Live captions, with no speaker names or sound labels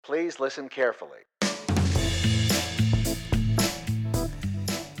Please listen carefully.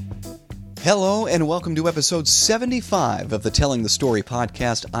 Hello and welcome to episode 75 of the Telling the Story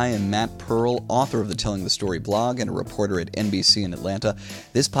podcast. I am Matt Pearl, author of the Telling the Story blog and a reporter at NBC in Atlanta.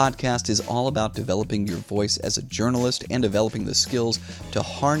 This podcast is all about developing your voice as a journalist and developing the skills to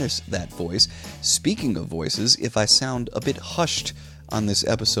harness that voice. Speaking of voices, if I sound a bit hushed on this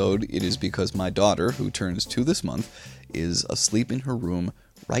episode, it is because my daughter, who turns 2 this month, is asleep in her room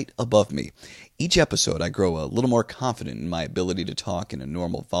right above me. Each episode, I grow a little more confident in my ability to talk in a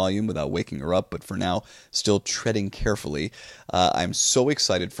normal volume without waking her up, but for now, still treading carefully. I'm so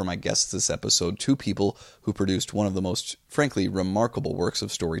excited for my guests this episode, 2 people who produced one of the most, frankly, remarkable works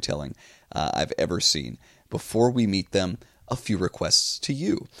of storytelling I've ever seen. Before we meet them, a few requests to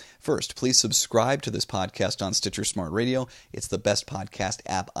you. First, please subscribe to this podcast on Stitcher Smart Radio. It's the best podcast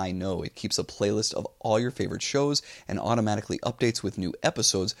app I know. It keeps a playlist of all your favorite shows and automatically updates with new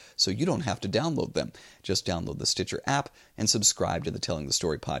episodes so you don't have to download them. Just download the Stitcher app and subscribe to the Telling the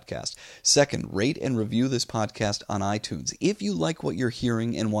Story podcast. Second, rate and review this podcast on iTunes. If you like what you're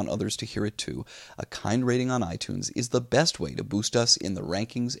hearing and want others to hear it too, a kind rating on iTunes is the best way to boost us in the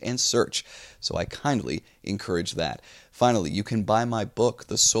rankings and search, so I kindly encourage that. Finally, you can buy my book,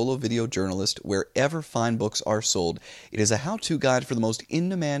 The Solo Video Journalist, wherever fine books are sold. It is a how-to guide for the most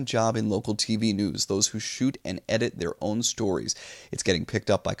in-demand job in local TV news, those who shoot and edit their own stories. It's getting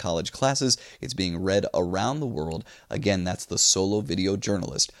picked up by college classes. It's being read around the world. Again, that's The Solo Video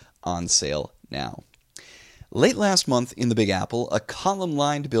Journalist, on sale now. Late last month in the Big Apple, a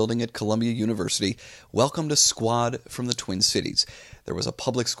column-lined building at Columbia University welcomed a squad from the Twin Cities. There was a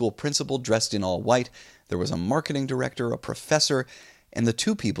public school principal dressed in all white. There was a marketing director, a professor, and the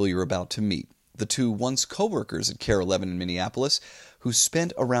 2 people you're about to meet, the 2 once co-workers at KARE 11 in Minneapolis, who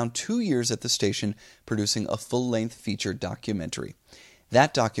spent around 2 years at the station producing a full-length feature documentary.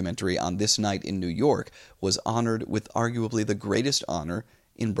 That documentary, On This Night in New York, was honored with arguably the greatest honor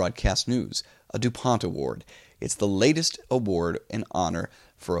in broadcast news, a DuPont Award. It's the latest award and honor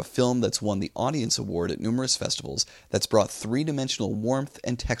for a film that's won the Audience Award at numerous festivals, that's brought 3-dimensional warmth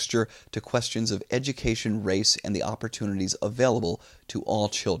and texture to questions of education, race, and the opportunities available to all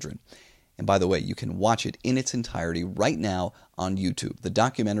children. And by the way, you can watch it in its entirety right now on YouTube. The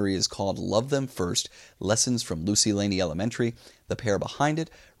documentary is called Love Them First, Lessons from Lucy Laney Elementary. The pair behind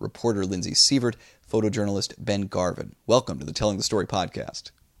it, reporter Lindsay Sievert, photojournalist Ben Garvin. Welcome to the Telling the Story podcast.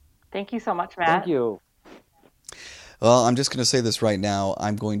 Thank you so much, Matt. Thank you. Well, I'm just going to say this right now.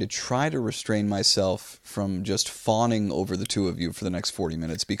 I'm going to try to restrain myself from just fawning over the 2 of you for the next 40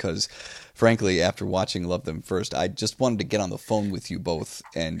 minutes because, frankly, after watching Love Them First, I just wanted to get on the phone with you both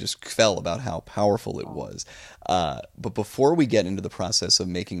and just fell about how powerful it was. But before we get into the process of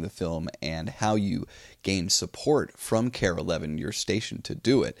making the film and how you gained support from KARE 11, your station, to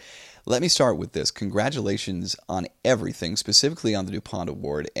do it, let me start with this. Congratulations on everything, specifically on the DuPont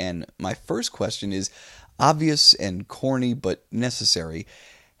Award. And my first question is obvious and corny, but necessary.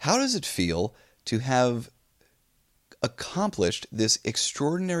 How does it feel to have accomplished this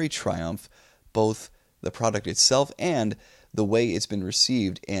extraordinary triumph, both the product itself and the way it's been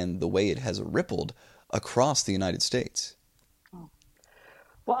received and the way it has rippled across the United States?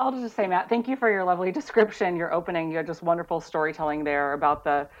 Well, I'll just say, Matt, thank you for your lovely description, your opening. You had just wonderful storytelling there about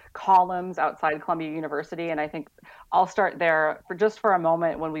the columns outside Columbia University. And I think I'll start there for a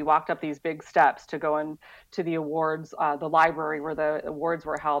moment. When we walked up these big steps to go into the awards, the library where the awards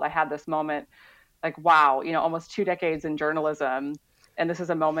were held, I had this moment like, wow, almost 2 decades in journalism. And this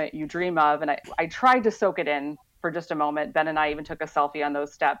is a moment you dream of. And I tried to soak it in for just a moment. Ben and I even took a selfie on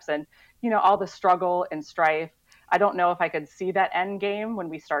those steps and, all the struggle and strife. I don't know if I could see that end game when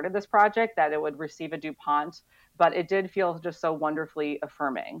we started this project, that it would receive a DuPont, but it did feel just so wonderfully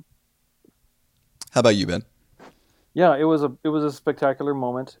affirming. How about you, Ben? Yeah, it was a spectacular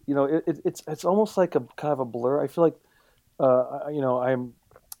moment. It's almost like a kind of a blur. I feel like,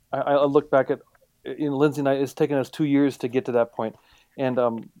 I look back at, Lindsay and I, it's taken us 2 years to get to that point, and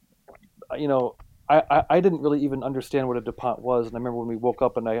I didn't really even understand what a DuPont was. And I remember when we woke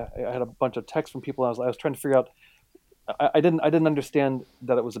up and I had a bunch of texts from people. And I was trying to figure out. I didn't understand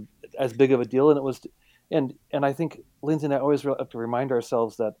that it was as big of a deal, and it was, and I think Lindsay and I always have to remind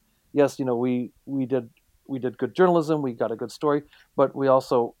ourselves that yes, we did good journalism, we got a good story, but we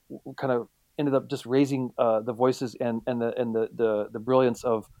also kind of ended up just raising the voices and the brilliance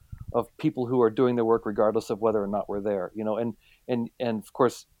of people who are doing their work regardless of whether or not we're there, and of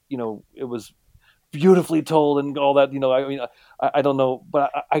course, it was beautifully told and all that, I don't know, but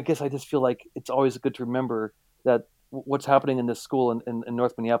I guess I just feel like it's always good to remember that what's happening in this school in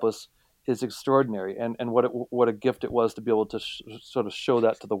North Minneapolis is extraordinary, and what a gift it was to be able to sort of show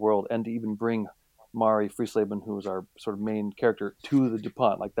that to the world, and to even bring Mari Friesleben, who was our sort of main character, to the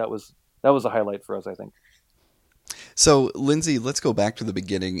DuPont. Like that was a highlight for us, I think. So, Lindsay, let's go back to the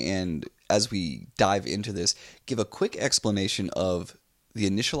beginning, and as we dive into this, give a quick explanation of the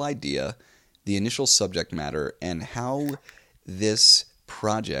initial idea, the initial subject matter, and how this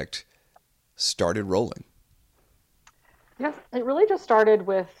project started rolling. Yes, it really just started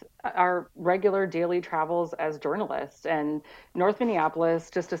with our regular daily travels as journalists. And North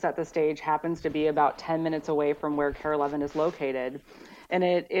Minneapolis, just to set the stage, happens to be about 10 minutes away from where Care 11 is located. And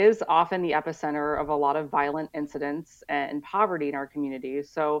it is often the epicenter of a lot of violent incidents and poverty in our communities.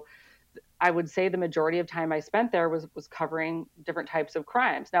 So I would say the majority of time I spent there was covering different types of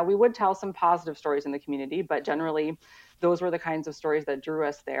crimes. Now, we would tell some positive stories in the community, but generally, those were the kinds of stories that drew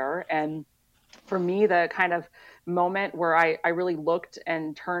us there. And for me, the kind of moment where I really looked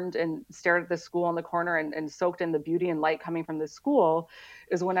and turned and stared at the school in the corner and soaked in the beauty and light coming from the school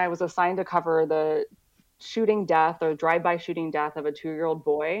is when I was assigned to cover the shooting death or drive-by shooting death of a 2-year-old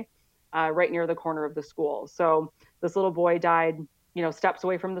boy right near the corner of the school. So this little boy died, steps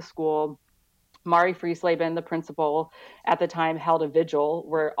away from the school. Mari Friesleben, the principal at the time, held a vigil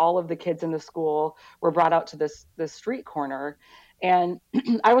where all of the kids in the school were brought out to this street corner. And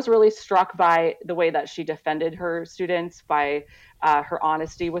I was really struck by the way that she defended her students, by her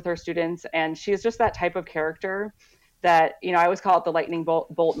honesty with her students. And she is just that type of character that, I always call it the lightning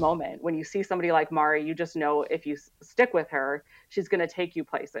bolt moment. When you see somebody like Mari, you just know if you stick with her, she's going to take you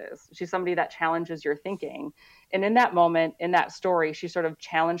places. She's somebody that challenges your thinking. And in that moment, in that story, she sort of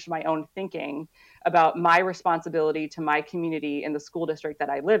challenged my own thinking about my responsibility to my community in the school district that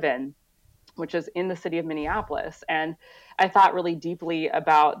I live in, which is in the city of Minneapolis. And I thought really deeply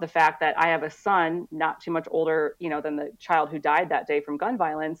about the fact that I have a son, not too much older, than the child who died that day from gun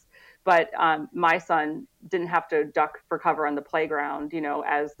violence. But my son didn't have to duck for cover on the playground,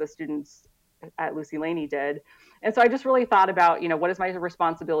 as the students at Lucy Laney did. And so I just really thought about, what is my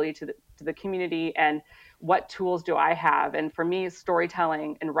responsibility to the community, and what tools do I have? And for me,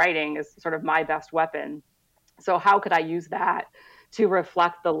 storytelling and writing is sort of my best weapon. So how could I use that to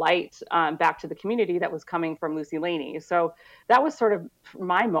reflect the light back to the community that was coming from Lucy Laney? So that was sort of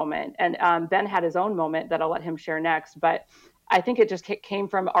my moment. And Ben had his own moment that I'll let him share next. But I think it just came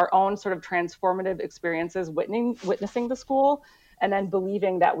from our own sort of transformative experiences witnessing the school, and then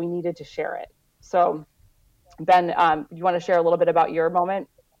believing that we needed to share it. So Ben, you want to share a little bit about your moment?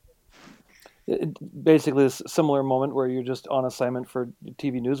 Basically, a similar moment where you're just on assignment for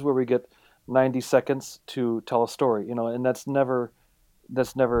TV news, where we get 90 seconds to tell a story, and that's never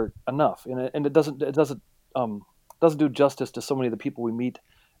enough, and it doesn't do justice to so many of the people we meet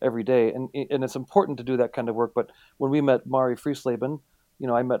every day, and it's important to do that kind of work. But when we met Mari Friesleben,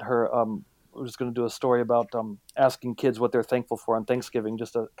 I met her. We're just going to do a story about asking kids what they're thankful for on Thanksgiving,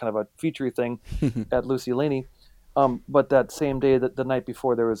 just a kind of a featurey thing at Lucy Laney. But that same day, the night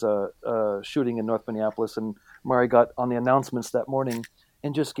before, there was a shooting in North Minneapolis, and Mari got on the announcements that morning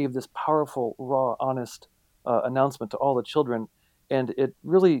and just gave this powerful, raw, honest announcement to all the children, and it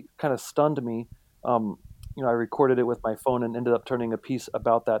really kind of stunned me. I recorded it with my phone and ended up turning a piece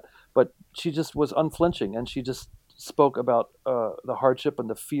about that. But she just was unflinching, and she just spoke about the hardship and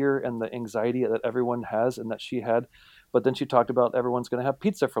the fear and the anxiety that everyone has and that she had. But then she talked about everyone's going to have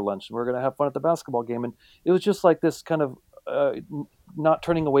pizza for lunch, and we're going to have fun at the basketball game. And it was just like this kind of not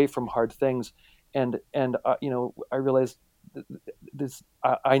turning away from hard things. And I realized this,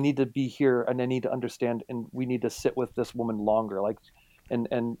 I need to be here, and I need to understand, and we need to sit with this woman longer. Like,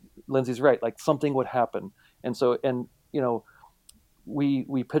 and Lindsay's right, like something would happen. And so,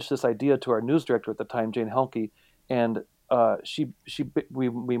 we pitched this idea to our news director at the time, Jane Helmke, and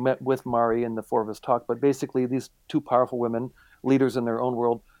we met with Mari, and the four of us talked. But basically, these two powerful women, leaders in their own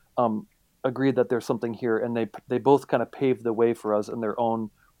world, agreed that there's something here, and they both kind of paved the way for us in their own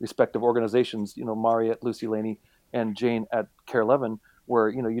respective organizations. Mari at Lucy Laney and Jane at Care 11, where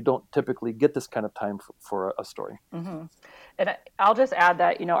you don't typically get this kind of time for a story. Mm-hmm. And I'll just add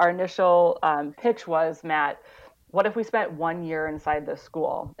that our initial pitch was, Matt, what if we spent 1 year inside the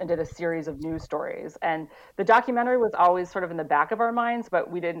school and did a series of news stories? And the documentary was always sort of in the back of our minds, but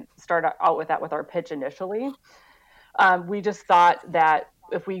we didn't start out with that with our pitch initially. We just thought that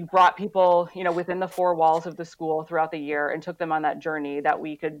if we brought people, within the four walls of the school throughout the year and took them on that journey, that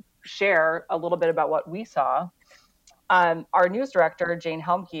we could share a little bit about what we saw. Our news director, Jane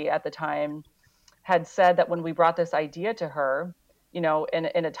Helmke, at the time, had said that when we brought this idea to her, in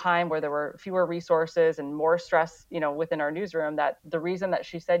a time where there were fewer resources and more stress, within our newsroom, that the reason that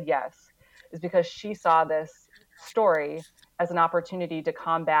she said yes is because she saw this story as an opportunity to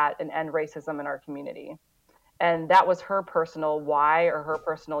combat and end racism in our community. And that was her personal why, or her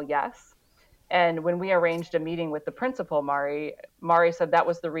personal yes. And when we arranged a meeting with the principal, Mari said that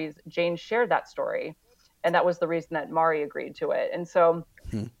was the reason Jane shared that story. And that was the reason that Mari agreed to it. And so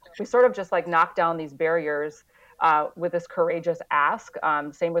we sort of just like knocked down these barriers with this courageous ask.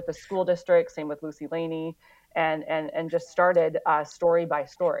 Same with the school district, same with Lucy Laney, and just started story by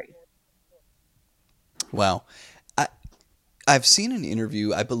story. Wow. I've seen an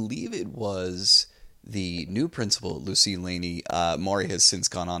interview, I believe it was the new principal, Lucy Laney. Mari has since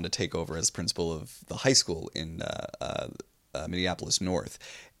gone on to take over as principal of the high school in Minneapolis North.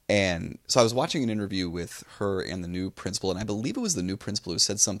 And so I was watching an interview with her and the new principal, and I believe it was the new principal who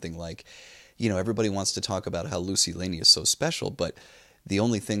said something like, everybody wants to talk about how Lucy Laney is so special, but the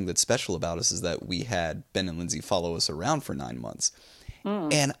only thing that's special about us is that we had Ben and Lindsay follow us around for 9 months.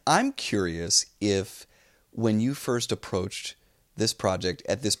 And I'm curious if when you first approached this project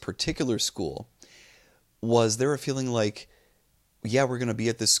at this particular school, was there a feeling like, yeah, we're going to be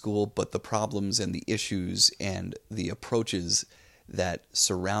at this school, but the problems and the issues and the approaches that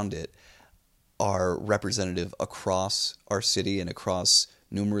surround it are representative across our city and across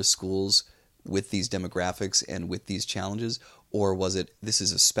numerous schools with these demographics and with these challenges? Or was it, this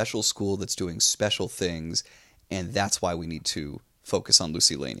is a special school that's doing special things, and that's why we need to focus on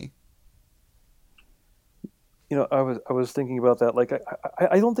Lucy Laney? I was thinking about that. Like,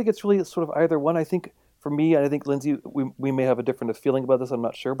 I don't think it's really sort of either one. I think for me, and I think Lindsay, we may have a different feeling about this. I'm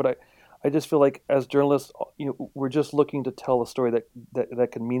not sure, but I just feel like as journalists, we're just looking to tell a story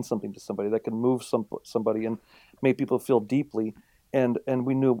that can mean something to somebody, that can move somebody and make people feel deeply. And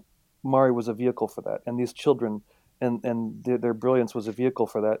we knew Mari was a vehicle for that, and these children and their brilliance was a vehicle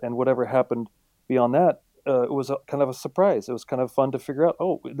for that. And whatever happened beyond that, it was kind of a surprise. It was kind of fun to figure out,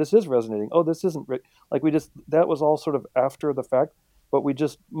 oh, this is resonating. Oh, this isn't like that was all sort of after the fact, but we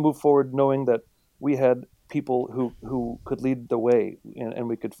just moved forward knowing that we had people who could lead the way and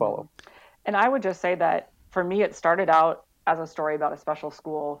we could follow. And I would just say that for me, it started out as a story about a special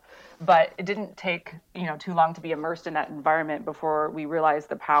school, but it didn't take, too long to be immersed in that environment before we realized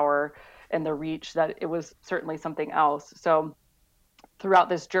the power and the reach that it was certainly something else. So throughout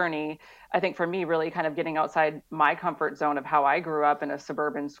this journey, I think for me, really kind of getting outside my comfort zone of how I grew up in a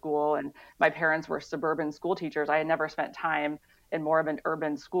suburban school, and my parents were suburban school teachers. I had never spent time in more of an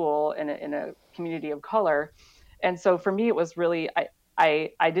urban school in a community of color. And so for me, it was really, I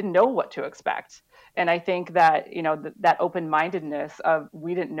didn't know what to expect. And I think that, that open-mindedness of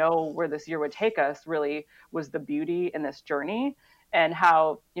we didn't know where this year would take us really was the beauty in this journey, and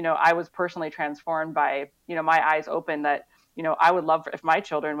how, I was personally transformed by, my eyes open that, I would love if my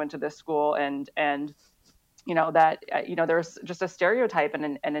children went to this school and that, there's just a stereotype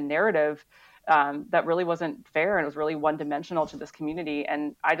and a narrative that really wasn't fair, and it was really one dimensional to this community.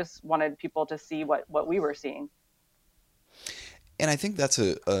 And I just wanted people to see what we were seeing. And I think that's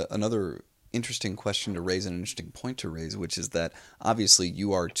another interesting question to raise, an interesting point to raise, which is that obviously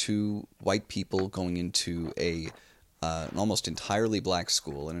you are two white people going into an almost entirely black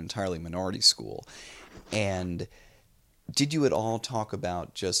school, an entirely minority school. And did you at all talk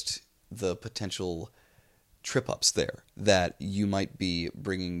about just the potential trip-ups there, that you might be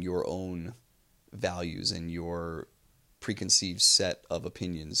bringing your own values and your preconceived set of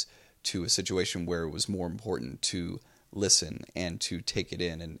opinions to a situation where it was more important to listen and to take it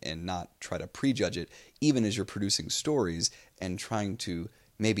in and not try to prejudge it, even as you're producing stories and trying to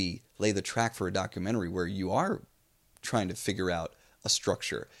maybe lay the track for a documentary where you are trying to figure out a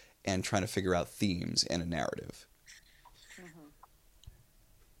structure and trying to figure out themes and a narrative?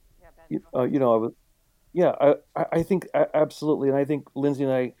 I think absolutely. And I think Lindsay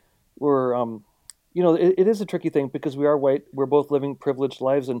and I were, it is a tricky thing because we are white. We're both living privileged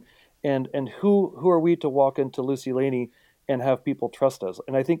lives, and who are we to walk into Lucy Laney and have people trust us?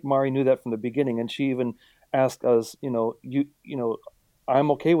 And I think Mari knew that from the beginning, and she even asked us,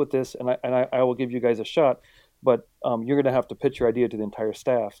 I'm okay with this, and I will give you guys a shot, but you're going to have to pitch your idea to the entire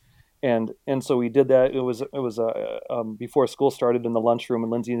staff. And so we did that. It was before school started in the lunchroom,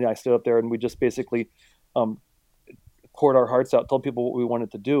 and Lindsay and I stood up there and we just basically poured our hearts out, told people what we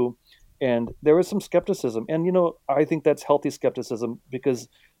wanted to do. And there was some skepticism. And, I think that's healthy skepticism because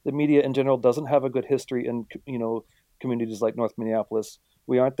the media in general doesn't have a good history in, communities like North Minneapolis.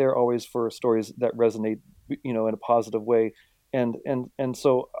 We aren't there always for stories that resonate, in a positive way. And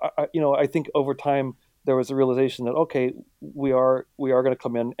so, I think over time, there was a realization that, okay, we are going to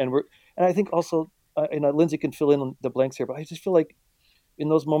come in, and I think also, Lindsay can fill in the blanks here, but I just feel like in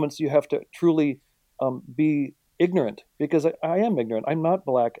those moments you have to truly be ignorant, because I am ignorant. I'm not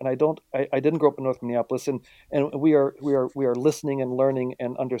black, and I didn't grow up in North Minneapolis, and we are listening and learning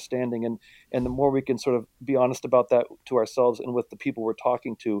and understanding, and the more we can sort of be honest about that to ourselves and with the people we're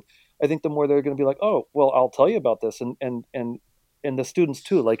talking to, I think the more they're going to be like, oh, well, I'll tell you about this, and the students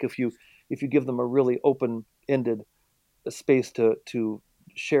too. Like if you give them a really open-ended space to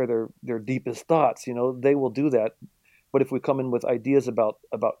share their deepest thoughts, they will do that. But if we come in with ideas about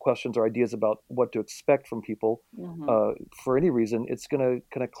questions or ideas about what to expect from people, Hmm. for any reason, it's going to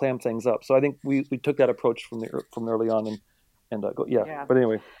kind of clam things up. So I think we took that approach from early on, and go, yeah. Yeah. But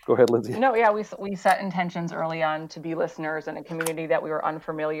anyway, go ahead, Lindsay. No, yeah, we set intentions early on to be listeners in a community that we were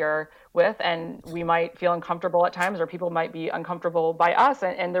unfamiliar with, and we might feel uncomfortable at times, or people might be uncomfortable by us.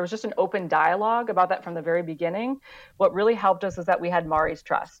 And there was just an open dialogue about that from the very beginning. What really helped us is that we had Mari's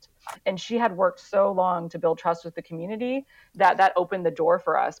trust, and she had worked so long to build trust with the community that opened the door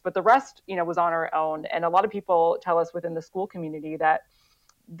for us. But the rest, was on our own. And a lot of people tell us within the school community that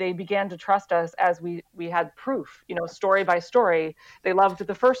they began to trust us as we had proof, story by story. They loved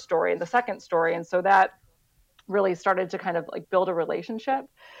the first story and the second story, and so that really started to kind of like build a relationship.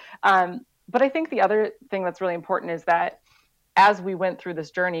 But I think the other thing that's really important is that as we went through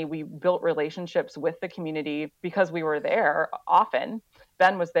this journey, we built relationships with the community because we were there often.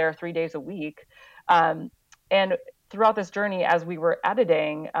 Ben was there 3 days a week. And throughout this journey, as we were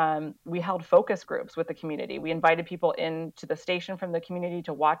editing, we held focus groups with the community. We invited people into the station from the community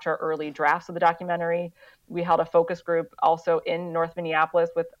to watch our early drafts of the documentary. We held a focus group also in North Minneapolis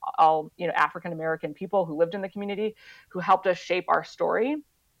with all African American people who lived in the community, who helped us shape our story,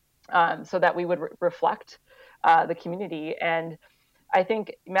 so that we would reflect the community. And I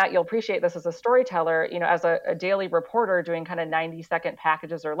think, Matt, you'll appreciate this as a storyteller. As a daily reporter doing kind of 90-second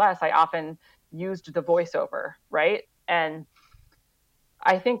packages or less, I often used the voiceover, right? And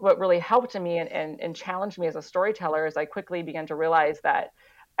I think what really helped me and challenged me as a storyteller is I quickly began to realize that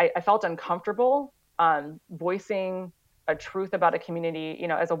I felt uncomfortable voicing a truth about a community,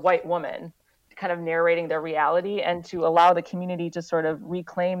 as a white woman, kind of narrating their reality, and to allow the community to sort of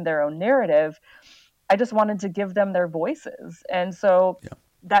reclaim their own narrative. I just wanted to give them their voices. And so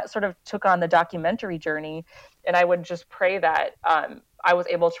that sort of took on the documentary journey. And I would just pray that I was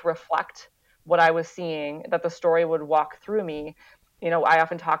able to reflect what I was seeing, that the story would walk through me. I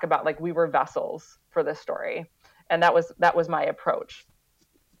often talk about like we were vessels for this story. And that was my approach.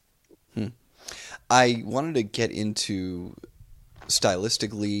 I wanted to get into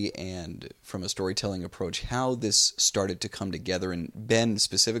stylistically and from a storytelling approach how this started to come together. And Ben,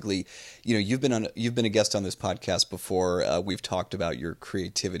 specifically, you've been a guest on this podcast before. We've talked about your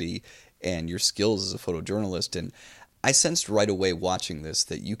creativity and your skills as a photojournalist, and I sensed right away watching this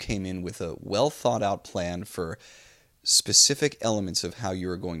that you came in with a well thought out plan for specific elements of how you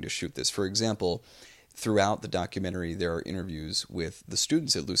were going to shoot this. For example, throughout the documentary there are interviews with the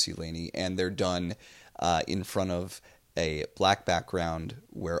students at Lucy Laney, and they're done in front of a black background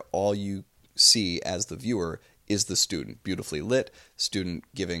where all you see as the viewer is the student, beautifully lit, student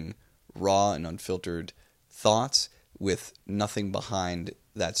giving raw and unfiltered thoughts with nothing behind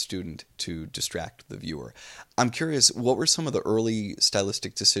that student to distract the viewer. I'm curious, what were some of the early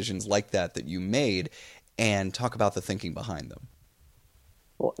stylistic decisions like that you made, and talk about the thinking behind them?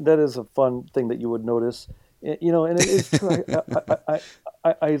 Well, that is a fun thing that you would notice, and it is true.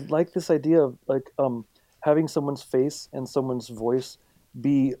 I like this idea of like having someone's face and someone's voice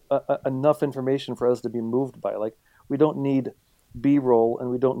be enough information for us to be moved by. Like, we don't need B-roll and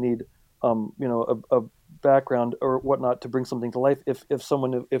we don't need a background or whatnot to bring something to life. If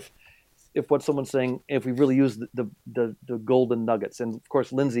what someone's saying, if we really use the golden nuggets, and of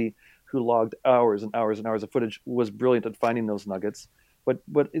course Lindsay, who logged hours and hours and hours of footage, was brilliant at finding those nuggets. But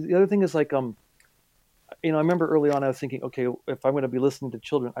the other thing is like I remember early on I was thinking, okay, if I'm going to be listening to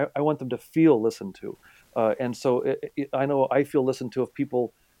children, I want them to feel listened to. And so I know I feel listened to if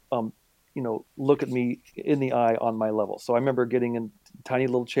people, look at me in the eye on my level. So I remember getting in tiny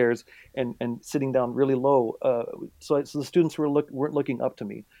little chairs and sitting down really low. So the students weren't looking up to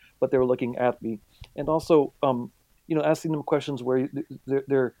me, but they were looking at me. And also, asking them questions where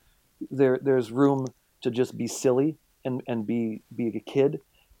there's room to just be silly and be a kid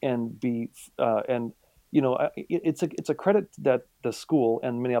and be it's a credit that the school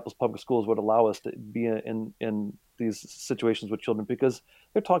and Minneapolis Public Schools would allow us to be in these situations with children, because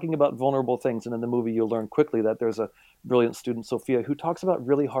they're talking about vulnerable things. And in the movie, you'll learn quickly that there's a brilliant student, Sophia, who talks about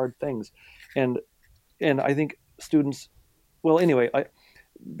really hard things. And I think students, well, anyway,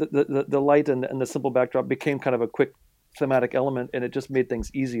 the light and the simple backdrop became kind of a quick thematic element, and it just made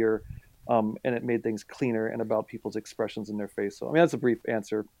things easier and it made things cleaner and about people's expressions in their face. So I mean, that's a brief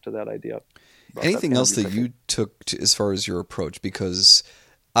answer to that idea about that Anything else interview that technique. you took as far as your approach? Because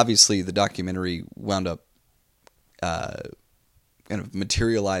obviously the documentary wound up uh, kind of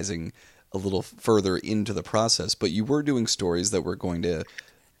materializing a little further into the process, but you were doing stories that were going to,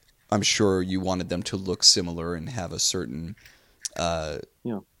 I'm sure you wanted them to look similar and have a uh,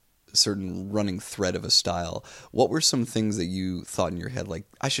 Yeah. certain running thread of a style. What were some things that you thought in your head, like,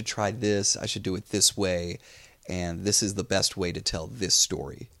 I should try this, I should do it this way, and this is the best way to tell this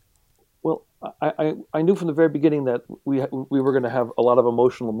story? Well, I knew from the very beginning that we were going to have a lot of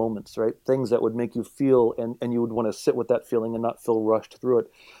emotional moments, right? Things that would make you feel, and you would want to sit with that feeling and not feel rushed through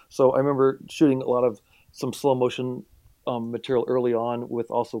it. So I remember shooting a lot of some slow motion material early on, with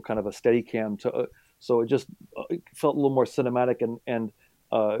also kind of a steady cam so it just it felt a little more cinematic, and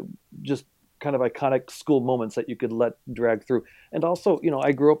uh, just kind of iconic school moments that you could let drag through. And also,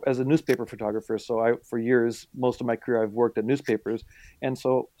 I grew up as a newspaper photographer, so for years, most of my career, I've worked at newspapers, and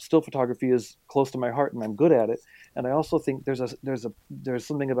so still photography is close to my heart, and I'm good at it. And I also think there's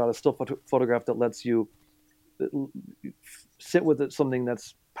something about a photograph that lets you sit with it, something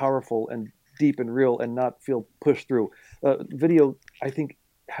that's powerful and deep and real, and not feel pushed through. Video, I think,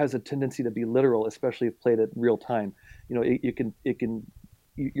 has a tendency to be literal, especially if played at real time. It can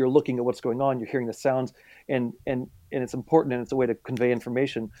you're looking at what's going on, you're hearing the sounds, and it's important, and it's a way to convey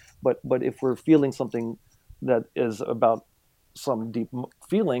information. But if we're feeling something that is about some deep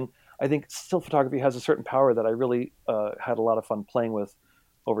feeling, I think still photography has a certain power that I really had a lot of fun playing with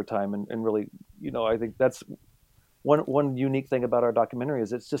over time, and really, I think that's one unique thing about our documentary,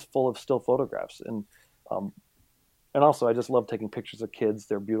 is it's just full of still photographs, um, and also I just love taking pictures of kids.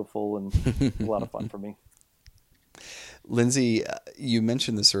 They're beautiful, and it's a lot of fun for me. Lindsay, you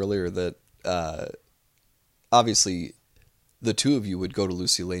mentioned this earlier that obviously the two of you would go to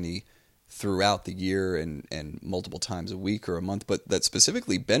Lucy Laney throughout the year and multiple times a week or a month, but that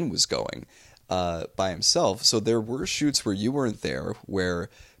specifically Ben was going by himself. So there were shoots where you weren't there, where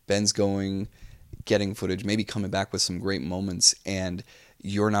Ben's going, getting footage, maybe coming back with some great moments, and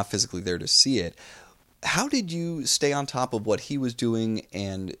you're not physically there to see it. How did you stay on top of what he was doing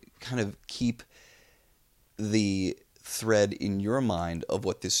and kind of keep the thread in your mind of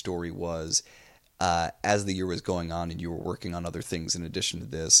what this story was as the year was going on and you were working on other things in addition to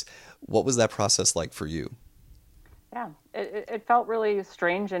this? What was that process like for you? Yeah, it felt really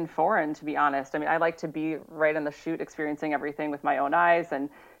strange and foreign, to be honest. I mean, I like to be right in the shoot, experiencing everything with my own eyes and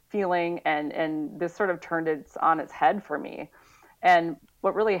feeling, and this sort of turned it on its head for me. And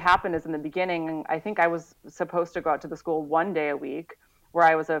what really happened is, in the beginning, I think I was supposed to go out to the school 1 day a week, where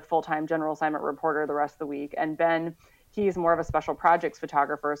I was a full-time general assignment reporter the rest of the week. And Ben, he's more of a special projects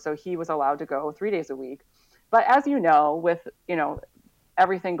photographer, so he was allowed to go 3 days a week. But as you know, with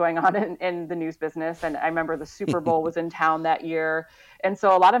everything going on in the news business, and I remember the Super Bowl was in town that year, and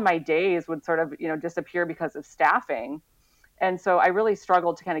so a lot of my days would sort of disappear because of staffing. And so I really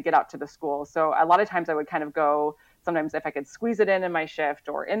struggled to kind of get out to the school. So a lot of times I would kind of go, sometimes if I could squeeze it in my shift,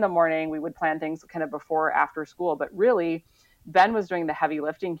 or in the morning, we would plan things kind of before or after school. But really, Ben was doing the heavy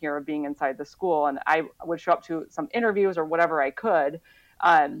lifting here of being inside the school, and I would show up to some interviews or whatever I could.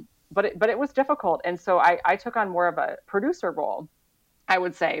 But it was difficult, and so I took on more of a producer role, I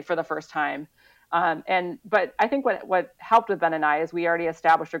would say, for the first time. But I think what helped with Ben and I is we already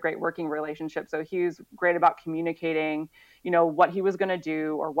established a great working relationship. So he was great about communicating, what he was going to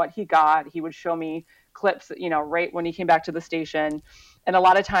do or what he got. He would show me clips, right when he came back to the station. And a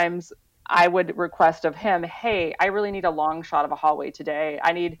lot of times I would request of him, hey, I really need a long shot of a hallway today.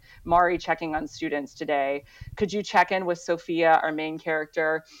 I need Mari checking on students today. Could you check in with Sophia, our main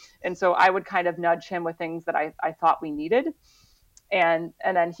character? And so I would kind of nudge him with things that I thought we needed. And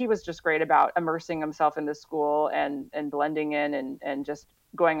then he was just great about immersing himself in the school and blending in and just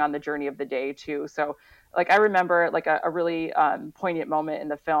going on the journey of the day too. So like I remember like a really poignant moment in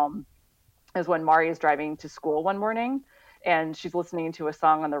the film is when Mari is driving to school one morning, and she's listening to a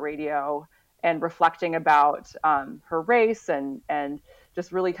song on the radio and reflecting about her race and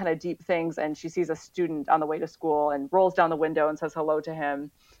just really kind of deep things. And she sees a student on the way to school and rolls down the window and says hello to him.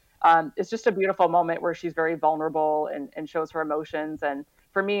 It's just a beautiful moment where she's very vulnerable and shows her emotions. And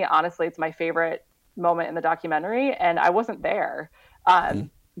for me, honestly, it's my favorite moment in the documentary. And I wasn't there. Hmm.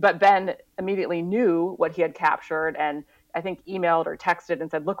 But Ben immediately knew what he had captured, and I think emailed or texted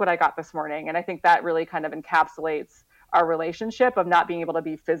and said, look what I got this morning. And I think that really kind of encapsulates our relationship of not being able to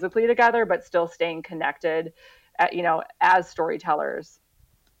be physically together, but still staying connected, as storytellers.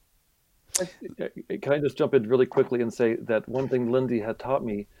 Can I just jump in really quickly and say that one thing Lindy had taught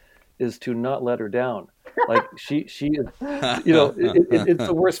me is to not let her down. Like she is, it's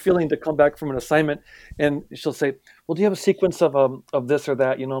the worst feeling to come back from an assignment and she'll say, well, do you have a sequence of this or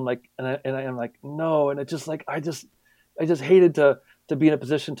that? I'm like, I'm like, no. And it's just like, I just hated to be in a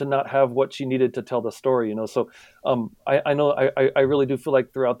position to not have what she needed to tell the story, So I know I really do feel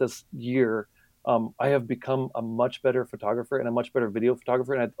like throughout this year, I have become a much better photographer and a much better video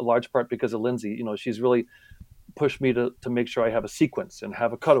photographer, and a large part because of Lindsay. She's really pushed me to make sure I have a sequence and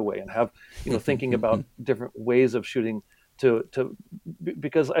have a cutaway and have, thinking about different ways of shooting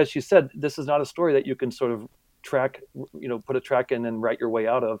because as she said, this is not a story that you can sort of track, put a track in and write your way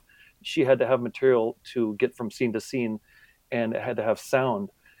out of. She had to have material to get from scene to scene, and it had to have sound.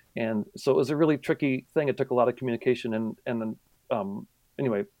 And so it was a really tricky thing. It took a lot of communication. And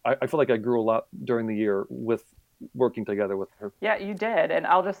anyway, I feel like I grew a lot during the year with working together with her. Yeah, you did. And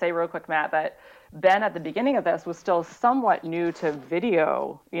I'll just say real quick, Matt, that Ben at the beginning of this was still somewhat new to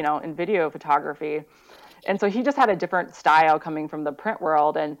video, in video photography. And so he just had a different style coming from the print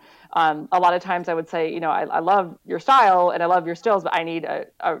world. And a lot of times I would say, I love your style and I love your stills, but I need a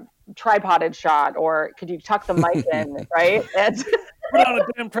tripoded shot, or could you tuck the mic in, right? And put on a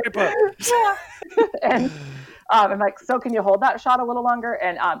damn tripod. Yeah. And I'm like, so can you hold that shot a little longer?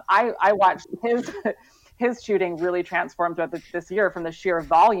 And I watched his shooting really transformed throughout this year, from the sheer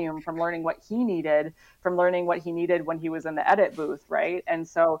volume, from learning what he needed, from learning what he needed when he was in the edit booth, right? And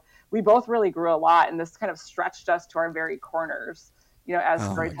so we both really grew a lot, and this kind of stretched us to our very corners, as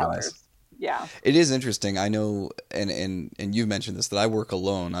storytellers. Yeah, it is interesting. I know, and you've mentioned this, that I work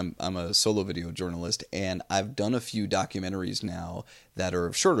alone. I'm a solo video journalist, and I've done a few documentaries now that are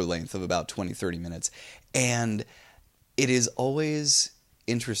of shorter length, of about 20, 30 minutes, and it is always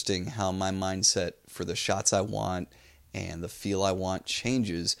interesting how my mindset for the shots I want and the feel I want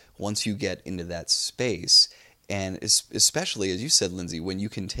changes once you get into that space. And especially, as you said, Lindsay, when you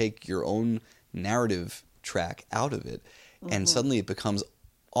can take your own narrative track out of it, and suddenly it becomes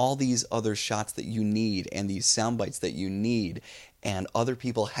all these other shots that you need and these sound bites that you need, and other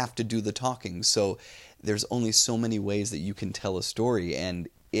people have to do the talking. So there's only so many ways that you can tell a story, and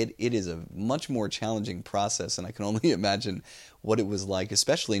it is a much more challenging process, and I can only imagine what it was like,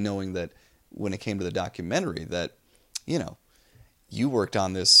 especially knowing that when it came to the documentary that, you worked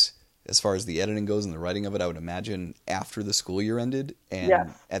on this as far as the editing goes and the writing of it, I would imagine, after the school year ended.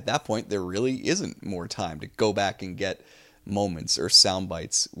 And At that point, there really isn't more time to go back and get moments or sound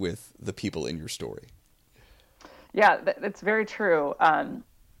bites with the people in your story. Yeah, that's very true.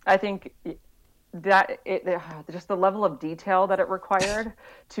 I think that just the level of detail that it required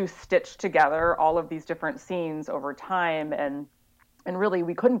to stitch together all of these different scenes over time, and really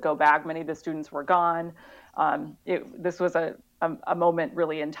we couldn't go back. Many of the students were gone. This was a moment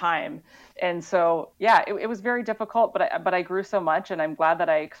really in time, and so it was very difficult. But I grew so much, and I'm glad that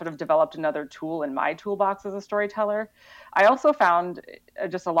I sort of developed another tool in my toolbox as a storyteller. I also found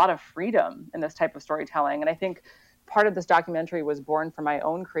just a lot of freedom in this type of storytelling, and I think part of this documentary was born from my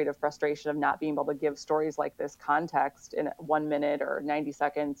own creative frustration of not being able to give stories like this context in 1 minute or 90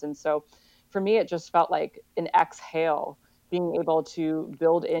 seconds. And so for me, it just felt like an exhale, being able to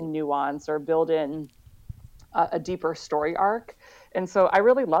build in nuance or build in a deeper story arc. And so I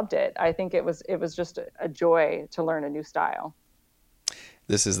really loved it. I think it was just a joy to learn a new style.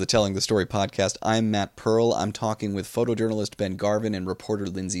 This is the Telling the Story podcast. I'm Matt Pearl. I'm talking with photojournalist Ben Garvin and reporter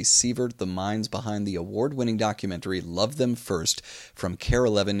Lindsay Sievert, the minds behind the award-winning documentary Love Them First from KARE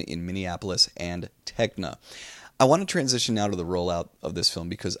 11 in Minneapolis and Tegna. I want to transition now to the rollout of this film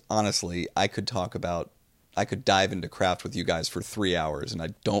because, honestly, I could dive into craft with you guys for 3 hours, and I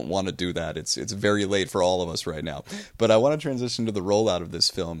don't want to do that. It's very late for all of us right now. But I want to transition to the rollout of this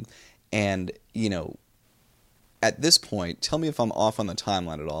film. And, at this point, tell me if I'm off on the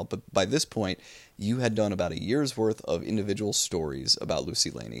timeline at all, but by this point, you had done about a year's worth of individual stories about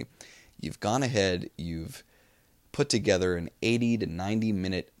Lucy Laney. You've gone ahead, you've put together an 80 to 90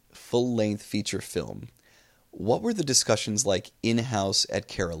 minute full-length feature film. What were the discussions like in-house at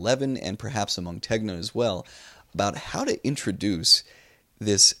KARE 11 and perhaps among Tegna as well about how to introduce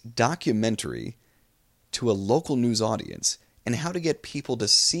this documentary to a local news audience and how to get people to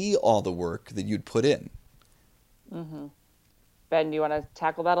see all the work that you'd put in? Mm-hmm. Ben, do you want to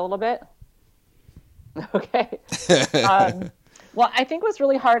tackle that a little bit? Okay. Well, I think it was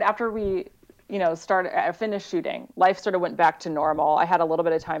really hard after we, finished shooting. Life sort of went back to normal. I had a little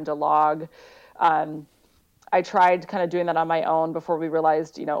bit of time to log. I tried kind of doing that on my own before we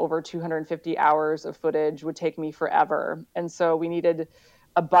realized, over 250 hours of footage would take me forever. And so we needed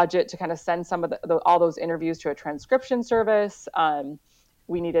a budget to kind of send some of all those interviews to a transcription service.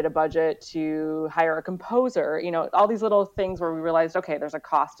 we needed a budget to hire a composer, all these little things where we realized, okay, there's a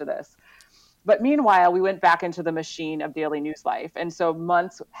cost to this. But meanwhile, we went back into the machine of daily news life. And so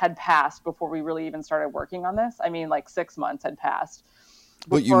months had passed before we really even started working on this. I mean, like 6 months had passed.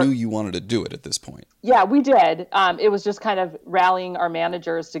 But you knew you wanted to do it at this point. Yeah, we did. It was just kind of rallying our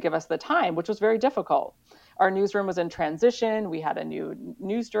managers to give us the time, which was very difficult. Our newsroom was in transition. We had a new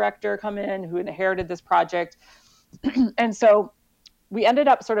news director come in who inherited this project. And so we ended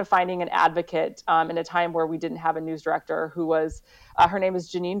up sort of finding an advocate in a time where we didn't have a news director who was, her name is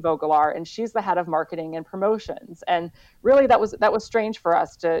Janine Vogelaar, and she's the head of marketing and promotions. And really that was strange for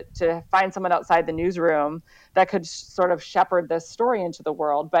us to find someone outside the newsroom that could sort of shepherd this story into the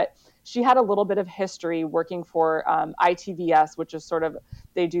world. But she had a little bit of history working for ITVS, which is sort of,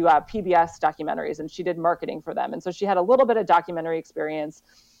 they do PBS documentaries, and she did marketing for them. And so she had a little bit of documentary experience.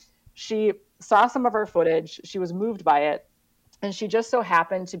 She saw some of our footage. She was moved by it. And she just so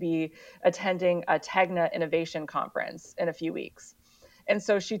happened to be attending a Tegna Innovation Conference in a few weeks. And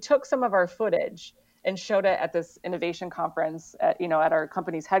so she took some of our footage and showed it at this innovation conference at our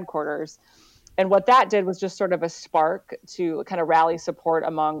company's headquarters. And what that did was just sort of a spark to kind of rally support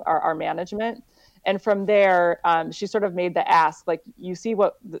among our management. And from there, she sort of made the ask, like, you see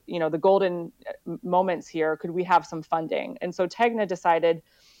what, the golden moments here, could we have some funding? And so Tegna decided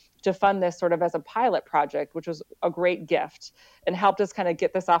to fund this sort of as a pilot project, which was a great gift and helped us kind of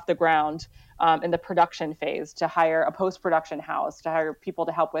get this off the ground in the production phase, to hire a post-production house, to hire people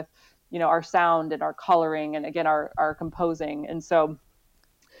to help with, our sound and our coloring and, again, our composing. And so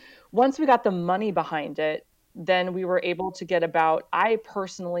once we got the money behind it, then we were able to get I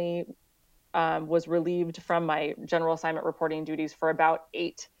personally was relieved from my general assignment reporting duties for about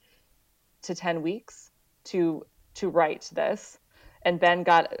 8 to 10 weeks to write this. And Ben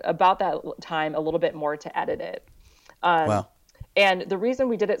got about that time a little bit more to edit it. Wow. And the reason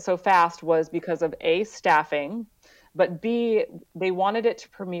we did it so fast was because of A, staffing, but B, they wanted it to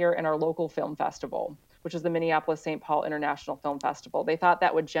premiere in our local film festival, which is the Minneapolis-St. Paul International Film Festival. They thought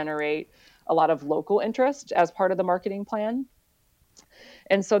that would generate a lot of local interest as part of the marketing plan.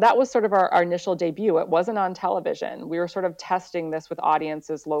 And so that was sort of our initial debut. It wasn't on television. We were sort of testing this with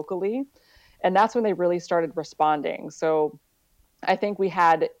audiences locally. And that's when they really started responding. So I think we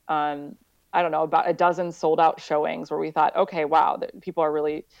had, about a dozen sold out showings where we thought, okay, wow, people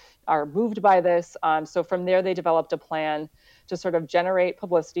are moved by this. So from there, they developed a plan to sort of generate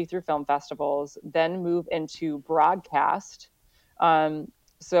publicity through film festivals, then move into broadcast.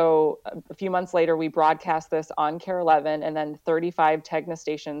 So a few months later, we broadcast this on KARE 11 and then 35 Tegna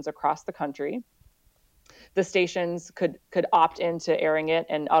stations across the country. The stations could opt into airing it,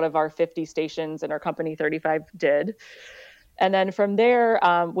 and out of our 50 stations in our company, 35 did. And then from there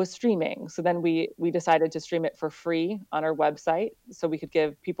was streaming. So then we decided to stream it for free on our website so we could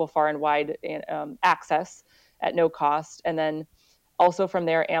give people far and wide access at no cost. And then also from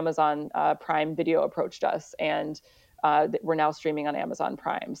there, Amazon Prime Video approached us, and we're now streaming on Amazon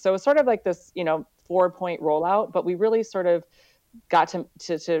Prime. So it's sort of like this, 4-point rollout, but we really sort of got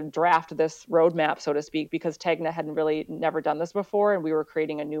to draft this roadmap, so to speak, because Tegna had never done this before, and we were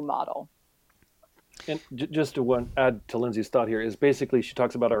creating a new model. And just to add to Lindsay's thought here is basically, she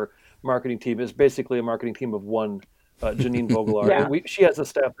talks about our marketing team is basically a marketing team of one, Janine Vogelaar. Yeah. And she has a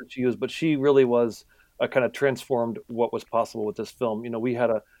staff that she used, but she really was kind of transformed what was possible with this film. We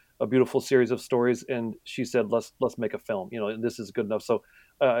had a beautiful series of stories, and she said, let's make a film. This is good enough. So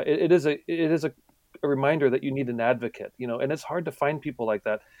it is a reminder that you need an advocate. And it's hard to find people like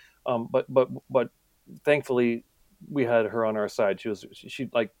that. But thankfully, we had her on our side. She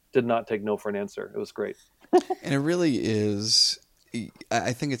did not take no for an answer. It was great. And it really is,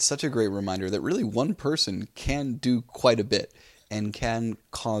 I think it's such a great reminder that really one person can do quite a bit and can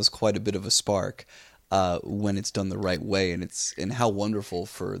cause quite a bit of a spark when it's done the right way. And how wonderful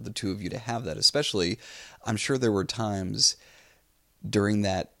for the two of you to have that. Especially, I'm sure there were times during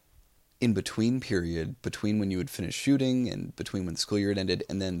that in-between period, between when you would finish shooting and between when the school year had ended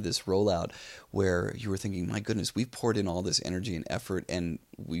and then this rollout, where you were thinking, my goodness, we've poured in all this energy and effort, and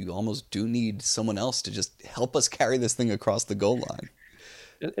we almost do need someone else to just help us carry this thing across the goal line.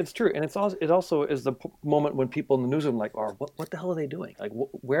 It's true. And it also is the moment when people in the newsroom what the hell are they doing?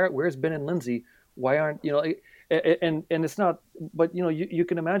 Where's Ben and Lindsay? Why aren't, and it's not, but you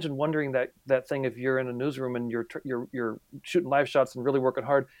can imagine wondering that thing if you're in a newsroom and you're shooting live shots and really working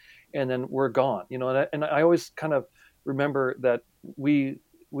hard, and then we're gone, and I always kind of remember that we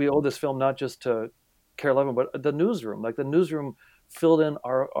owe this film not just to KARE 11, but the newsroom. The newsroom filled in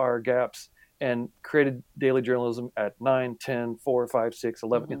our gaps and created daily journalism at 9, 10, 4, 5, 6,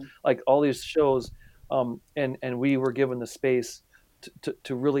 11, Mm-hmm. all these shows, and we were given the space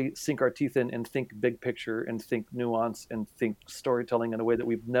to really sink our teeth in and think big picture and think nuance and think storytelling in a way that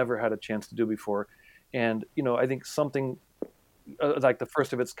we've never had a chance to do before. And, I think something like the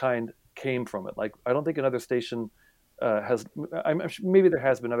first of its kind came from it. Like, I don't think another station has, I'm sure maybe there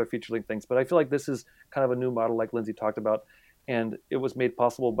has been other feature length things, but I feel like this is kind of a new model like Lindsay talked about. And it was made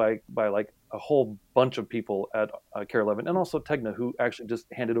possible by like a whole bunch of people at KARE 11 and also Tegna, who actually just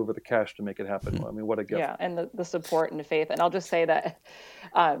handed over the cash to make it happen. I mean, what a gift. Yeah, and the support and the faith. And I'll just say that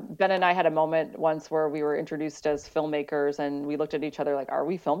Ben and I had a moment once where we were introduced as filmmakers, and we looked at each other like, "Are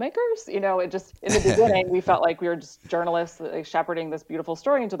we filmmakers?" It just in the beginning we felt like we were just journalists like, shepherding this beautiful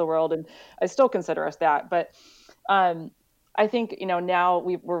story into the world, and I still consider us that. But I think, now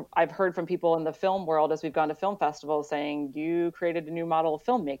I've heard from people in the film world as we've gone to film festivals saying you created a new model of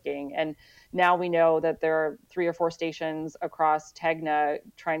filmmaking. And now we know that there are 3 or 4 stations across Tegna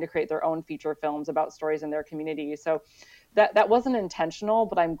trying to create their own feature films about stories in their community. So that wasn't intentional,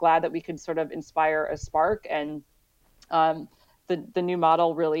 but I'm glad that we could sort of inspire a spark. And the new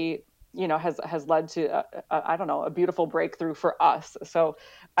model really, has led to, I don't know, a beautiful breakthrough for us. So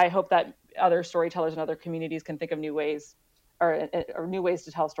I hope that other storytellers in other communities can think of new ways or new ways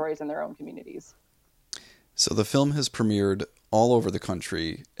to tell stories in their own communities. So the film has premiered all over the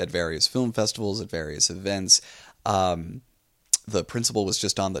country at various film festivals, at various events. The principal was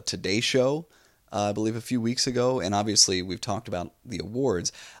just on the Today Show, I believe, a few weeks ago, and obviously we've talked about the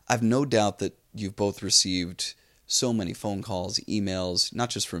awards. I've no doubt that you've both received so many phone calls, emails,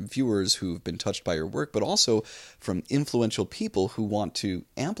 not just from viewers who've been touched by your work, but also from influential people who want to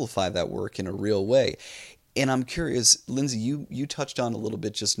amplify that work in a real way. And I'm curious, Lindsay, you touched on a little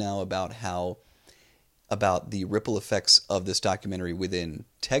bit just now about the ripple effects of this documentary within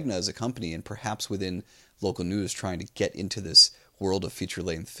Tegna as a company and perhaps within local news trying to get into this world of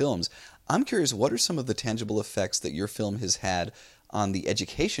feature-length films. I'm curious, what are some of the tangible effects that your film has had on the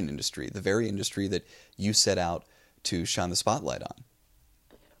education industry, the very industry that you set out to shine the spotlight on?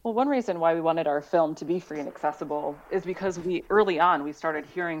 Well, one reason why we wanted our film to be free and accessible is because early on we started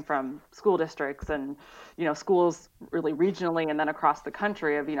hearing from school districts and schools really regionally and then across the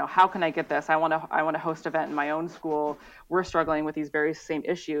country of how can I get this? I want to host an event in my own school. We're struggling with these very same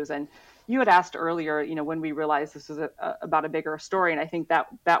issues. And you had asked earlier, when we realized this was about a bigger story, and I think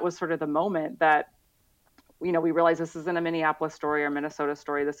that was sort of the moment that we realized this isn't a Minneapolis story or Minnesota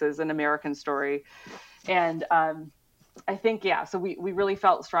story. This is an American story, and I think, so we really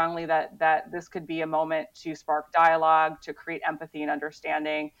felt strongly that this could be a moment to spark dialogue, to create empathy and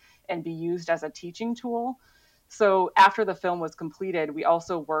understanding, and be used as a teaching tool. So after the film was completed, we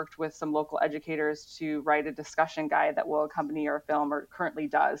also worked with some local educators to write a discussion guide that will accompany our film, or currently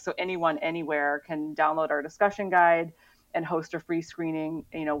does. So anyone, anywhere can download our discussion guide and host a free screening,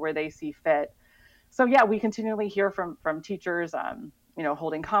 where they see fit. So we continually hear from teachers,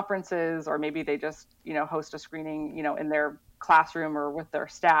 holding conferences, or maybe they just, host a screening, in their classroom or with their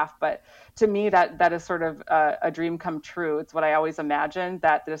staff. But to me, that is sort of a dream come true. It's what I always imagined,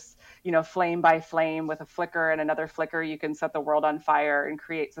 that this, flame by flame with a flicker and another flicker, you can set the world on fire and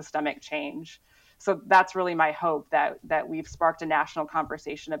create systemic change. So that's really my hope, that we've sparked a national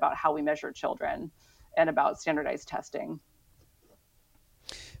conversation about how we measure children and about standardized testing.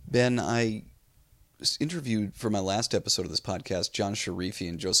 Ben, I interviewed for my last episode of this podcast John Sharifi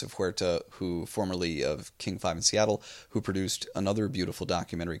and Joseph Huerta, who formerly of King 5 in Seattle, who produced another beautiful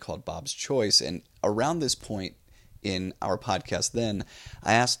documentary called Bob's Choice. And around this point in our podcast then,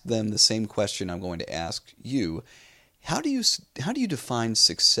 I asked them the same question I'm going to ask you. How do you define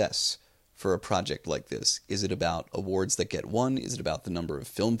success for a project like this? Is it about awards that get won? Is it about the number of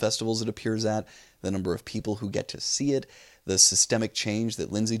film festivals it appears at, the number of people who get to see it, the systemic change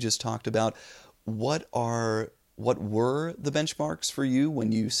that Lindsay just talked about? What were the benchmarks for you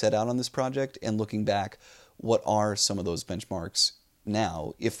when you set out on this project? And looking back, what are some of those benchmarks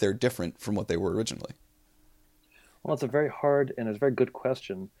now, if they're different from what they were originally? Well, it's a very hard and it's a very good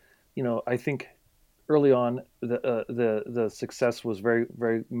question. I think early on the success was very,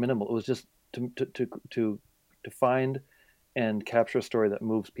 very minimal. It was just to find and capture a story that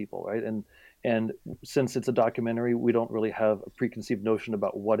moves people, right? And since it's a documentary, we don't really have a preconceived notion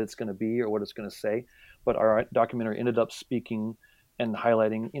about what it's going to be or what it's going to say. But our documentary ended up speaking and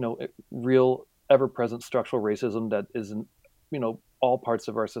highlighting, real ever-present structural racism that is in, all parts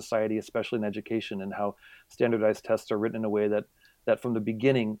of our society, especially in education, and how standardized tests are written in a way that from the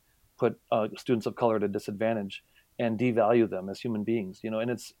beginning put students of color at a disadvantage and devalue them as human beings. And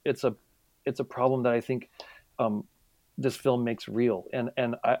it's a problem that I think this film makes real.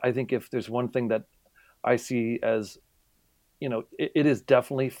 And I think if there's one thing that I see as, it is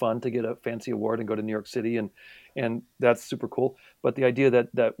definitely fun to get a fancy award and go to New York City and and that's super cool. But the idea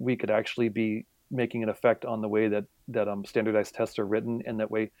that we could actually be making an effect on the way that standardized tests are written, and that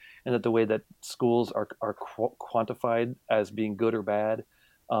the way that schools are quantified as being good or bad,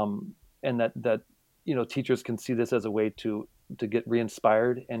 and that teachers can see this as a way to get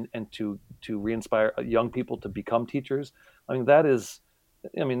re-inspired, and to re-inspire young people to become teachers. I mean, that's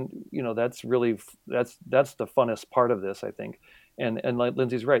really that's the funnest part of this, I think. And like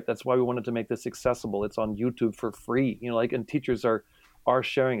Lindsay's right, that's why we wanted to make this accessible. It's on YouTube for free, and teachers are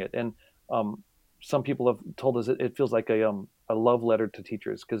sharing it. And some people have told us it feels like a love letter to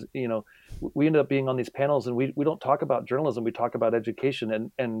teachers, because we end up being on these panels, and we don't talk about journalism, we talk about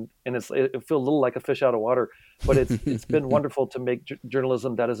education, and it feels a little like a fish out of water, but it's been wonderful to make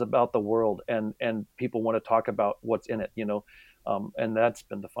journalism that is about the world, and people want to talk about what's in it, and that's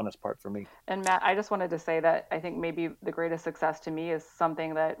been the funnest part for me. And Matt, I just wanted to say that I think maybe the greatest success to me is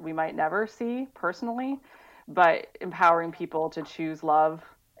something that we might never see personally, but empowering people to choose love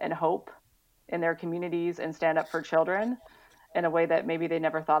and hope in their communities and stand up for children in a way that maybe they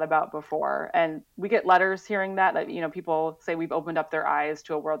never thought about before. And we get letters hearing that people say we've opened up their eyes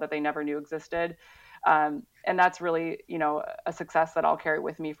to a world that they never knew existed. And that's really, a success that I'll carry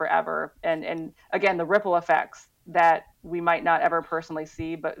with me forever. And again, the ripple effects that we might not ever personally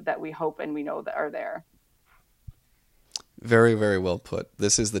see, but that we hope and we know that are there. Very, very well put.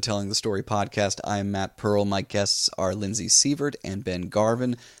 This is the Telling the Story podcast. I am Matt Pearl. My guests are Lindsay Sievert and Ben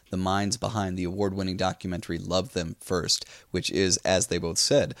Garvin, the minds behind the award-winning documentary Love Them First, which is, as they both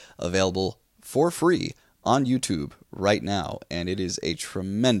said, available for free on YouTube right now, and it is a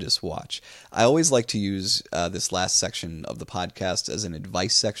tremendous watch. I always like to use this last section of the podcast as an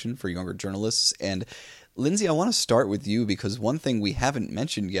advice section for younger journalists, and Lindsay, I want to start with you, because one thing we haven't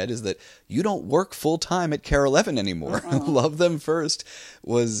mentioned yet is that you don't work full-time at KARE 11 anymore. Love Them First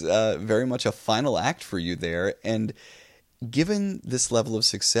was very much a final act for you there. And given this level of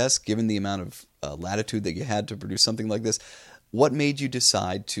success, given the amount of latitude that you had to produce something like this, what made you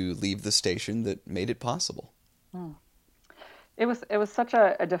decide to leave the station that made it possible? It was such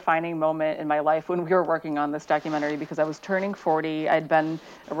a defining moment in my life when we were working on this documentary, because I was turning 40. I'd been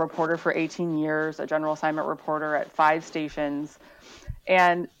a reporter for 18 years, a general assignment reporter at 5 stations.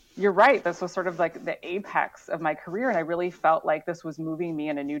 And you're right, this was sort of like the apex of my career. And I really felt like this was moving me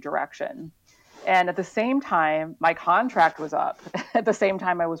in a new direction. And at the same time, my contract was up at the same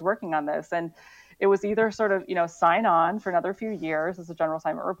time I was working on this. And it was either sort of, sign on for another few years as a general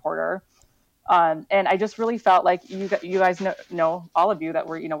assignment reporter. And I just really felt like you guys know, all of you, that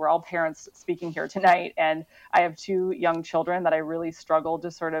we're all parents speaking here tonight. And I have 2 young children that I really struggled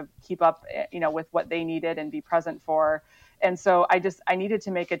to sort of keep up, with what they needed and be present for. And so I needed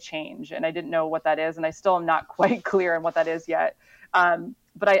to make a change, and I didn't know what that is. And I still am not quite clear on what that is yet.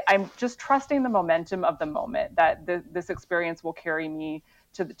 But I'm just trusting the momentum of the moment, that this experience will carry me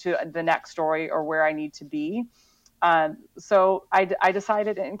to the next story or where I need to be. So I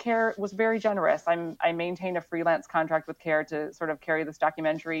decided, and KARE was very generous. I maintained a freelance contract with KARE to sort of carry this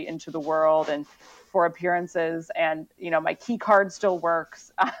documentary into the world and for appearances. And, my key card still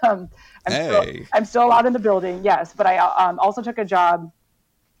works. I'm still allowed in the building. Yes. But I also took a job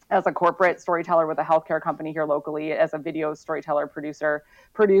as a corporate storyteller with a healthcare company here locally, as a video storyteller producer,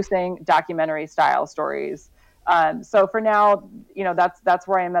 producing documentary style stories. So for now, that's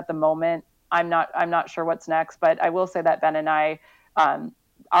where I am at the moment. I'm not sure what's next, but I will say that Ben and I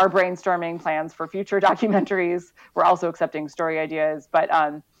are brainstorming plans for future documentaries. We're also accepting story ideas, but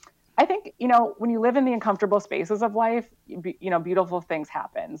I think, when you live in the uncomfortable spaces of life, beautiful things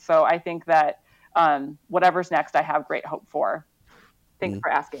happen. So I think that whatever's next, I have great hope for. Thanks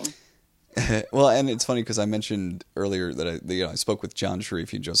for asking. Well, and it's funny because I mentioned earlier that I spoke with John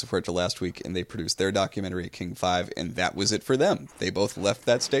Sharifi and Joseph Huerta last week, and they produced their documentary at King 5, and that was it for them. They both left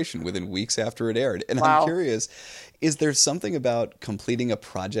that station within weeks after it aired. And wow. I'm curious, is there something about completing a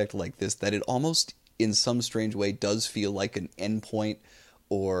project like this that it almost, in some strange way, does feel like an endpoint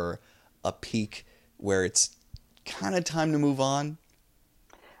or a peak where it's kind of time to move on?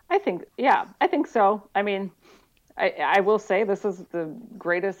 I think so. I mean, I will say this is the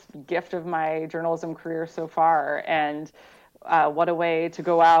greatest gift of my journalism career so far. And what a way to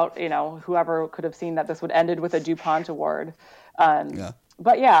go out, whoever could have seen that this would ended with a DuPont award.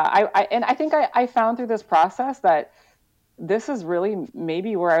 But yeah, I think I found through this process that this is really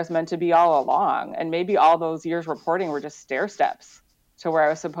maybe where I was meant to be all along. And maybe all those years reporting were just stair steps to where I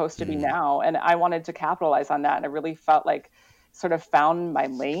was supposed to be now. And I wanted to capitalize on that. And I really felt like sort of found my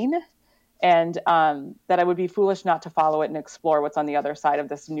lane. And that I would be foolish not to follow it and explore what's on the other side of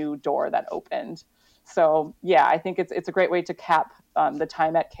this new door that opened. So yeah, I think it's a great way to cap the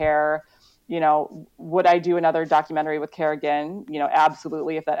time at KARE. would I do another documentary with Care again?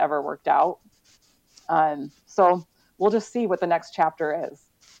 Absolutely, if that ever worked out. So we'll just see what the next chapter is.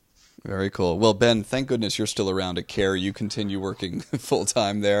 Very cool. Well, Ben, thank goodness you're still around at CARE. You continue working full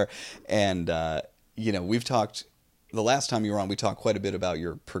time there. And, we've talked, the last time you were on, we talked quite a bit about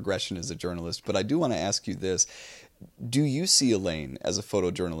your progression as a journalist. But I do want to ask you this. Do you see a lane as a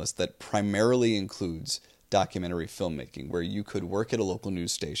photojournalist that primarily includes documentary filmmaking, where you could work at a local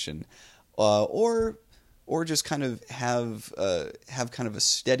news station or just kind of have kind of a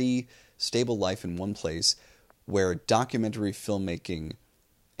steady, stable life in one place where documentary filmmaking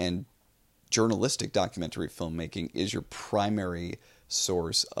and journalistic documentary filmmaking is your primary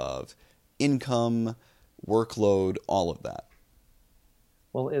source of income, workload, all of that?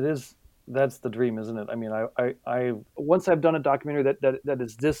 Well, it is. That's the dream, isn't it? I mean, I once I've done a documentary that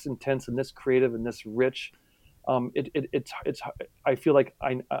is this intense and this creative and this rich, it's I feel like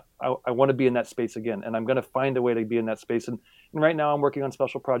I want to be in that space again, and I'm going to find a way to be in that space. And right now, I'm working on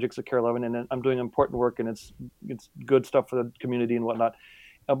special projects at CARE 11, and I'm doing important work, and it's good stuff for the community and whatnot.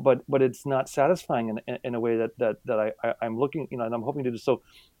 But it's not satisfying in a way that I'm looking, and I'm hoping to do so.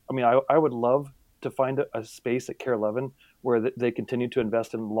 I mean, I would love to find a space at CARE 11 where they continue to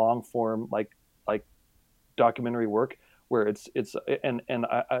invest in long form like documentary work, where it's it's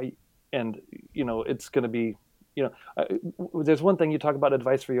going to be, there's one thing you talk about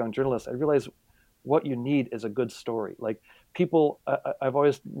advice for young journalists. I realize what you need is a good story. Like people, I've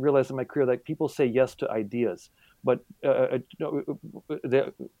always realized in my career, like people say yes to ideas, but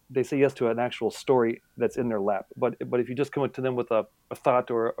they say yes to an actual story that's in their lap. But if you just come to them with a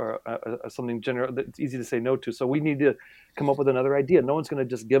thought or something general, it's easy to say no to. So we need to come up with another idea. No one's going to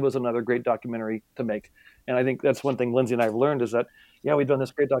just give us another great documentary to make. And I think that's one thing Lindsay and I have learned is that, yeah, we've done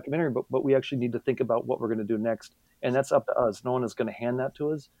this great documentary, but we actually need to think about what we're going to do next. And that's up to us. No one is going to hand that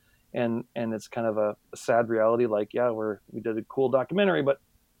to us. And it's kind of a sad reality. Like, yeah, we did a cool documentary, but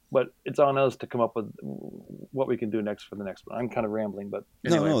it's on us to come up with what we can do next for the next one. I'm kind of rambling, but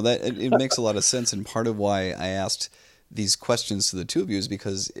anyway. No, that it makes a lot of sense. And part of why I asked these questions to the two of you is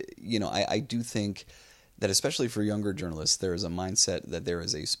because, I do think that especially for younger journalists, there is a mindset that there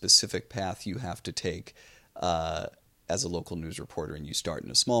is a specific path you have to take as a local news reporter. And you start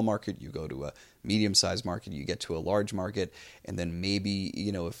in a small market, you go to a medium-sized market, you get to a large market, and then maybe,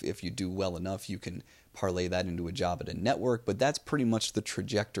 if you do well enough, you can parlay that into a job at a network. But that's pretty much the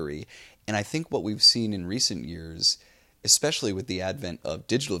trajectory. And I think what we've seen in recent years, especially with the advent of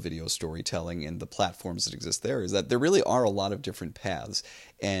digital video storytelling and the platforms that exist there, is that there really are a lot of different paths.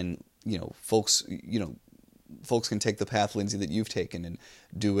 And, folks can take the path, Lindsay, that you've taken and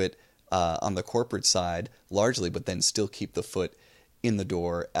do it on the corporate side largely, but then still keep the foot in the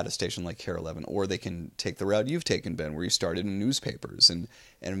door at a station like CARE 11, or they can take the route you've taken, Ben, where you started in newspapers and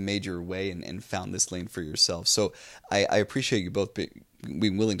made your way and found this lane for yourself. So I appreciate you both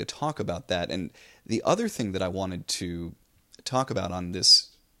being willing to talk about that. And the other thing that I wanted to talk about on this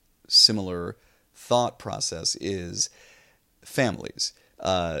similar thought process is families.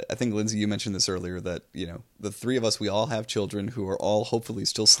 I think, Lindsay, you mentioned this earlier that, the three of us, we all have children who are all hopefully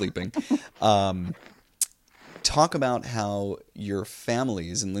still sleeping. Talk about how your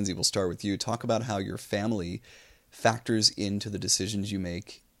families, and Lindsay, we'll start with you, talk about how your family factors into the decisions you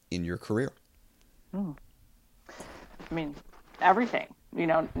make in your career. I mean, everything.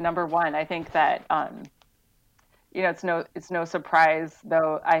 Number one, I think that, it's no surprise,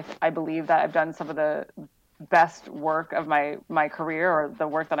 though I believe that I've done some of the best work of my career, or the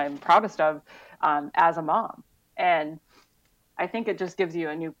work that I'm proudest of, as a mom. And I think it just gives you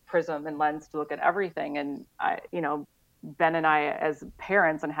a new prism and lens to look at everything. And Ben and I, as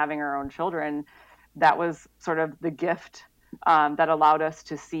parents and having our own children, that was sort of the gift that allowed us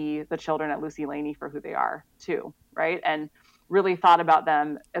to see the children at Lucy Laney for who they are too, right? And really thought about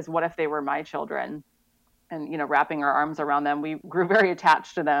them as what if they were my children, and wrapping our arms around them. We grew very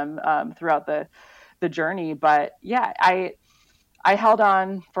attached to them throughout the journey. But yeah, I held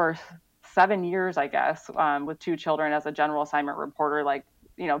on for 7 years, I guess, with two children as a general assignment reporter,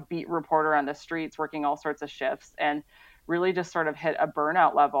 beat reporter on the streets, working all sorts of shifts, and really just sort of hit a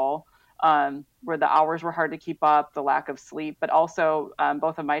burnout level where the hours were hard to keep up, the lack of sleep, but also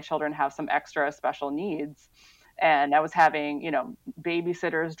both of my children have some extra special needs. And I was having,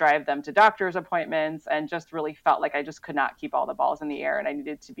 babysitters drive them to doctor's appointments, and just really felt like I just could not keep all the balls in the air, and I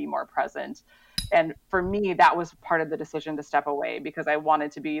needed to be more present. And for me, that was part of the decision to step away, because I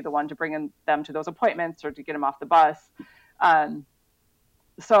wanted to be the one to bring them to those appointments or to get them off the bus.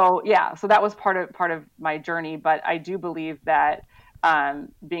 So that was part of my journey. But I do believe that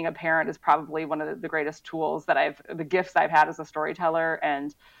being a parent is probably one of the greatest tools the gifts I've had as a storyteller.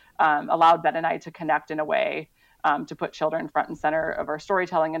 And allowed Ben and I to connect in a way to put children front and center of our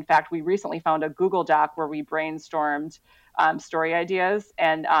storytelling. In fact, we recently found a Google Doc where we brainstormed story ideas,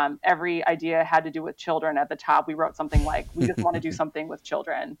 and every idea had to do with children. At the top, we wrote something like, we just want to do something with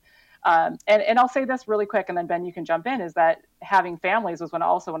children. And I'll say this really quick, and then Ben, you can jump in, is that having families was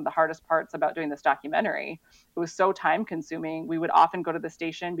also one of the hardest parts about doing this documentary. It was so time consuming. We would often go to the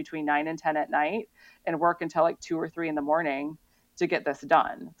station between 9 and 10 at night and work until like 2 or 3 in the morning to get this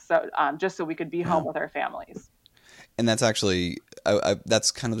done. So just so we could be home with our families. And that's actually, that's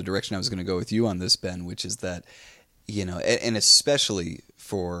kind of the direction I was going to go with you on this, Ben, which is that, and especially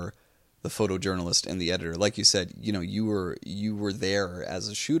for the photojournalist and the editor, like you said, you were there as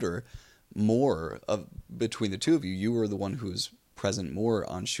a shooter more of between the two of you. You were the one who was present more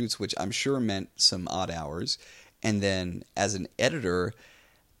on shoots, which I'm sure meant some odd hours. And then as an editor,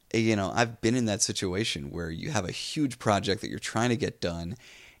 I've been in that situation where you have a huge project that you're trying to get done,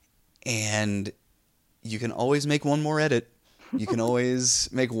 and you can always make one more edit. You can always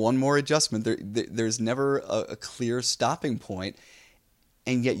make one more adjustment. There's never a clear stopping point,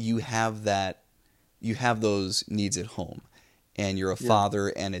 and yet you have those needs at home, and you're a father,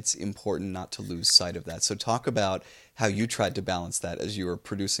 and it's important not to lose sight of that. So talk about how you tried to balance that as you were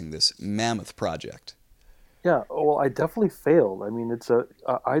producing this mammoth project. Yeah, well, I definitely failed. I mean,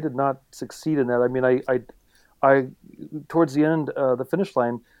 I did not succeed in that. I mean, I towards the end, the finish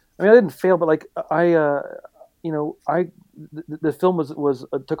line. I mean, I didn't fail, but like the film was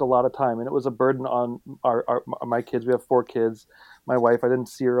took a lot of time, and it was a burden on my kids. We have 4 kids. My wife, I didn't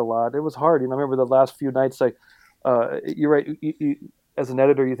see her a lot. It was hard. I remember the last few nights. You're right. As an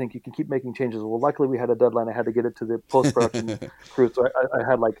editor, you think you can keep making changes. Well, luckily we had a deadline. I had to get it to the post-production crew. So I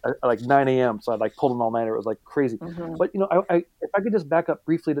had like 9 a.m. So I pulled an all-nighter. It was like crazy. Mm-hmm. But if I could just back up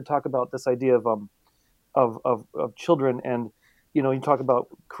briefly to talk about this idea of children, and you talk about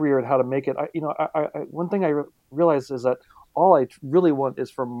career and how to make it. One thing I realized is that all I really want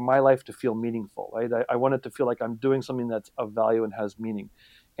is for my life to feel meaningful. Right? I want it to feel like I'm doing something that's of value and has meaning,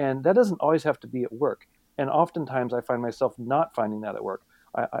 and that doesn't always have to be at work. And oftentimes I find myself not finding that at work.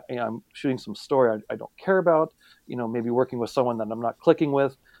 I'm shooting some story I don't care about, maybe working with someone that I'm not clicking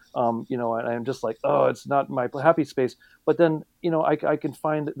with, and I'm just like, oh, it's not my happy space. But then, I can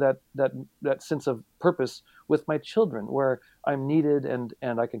find that sense of purpose with my children, where I'm needed and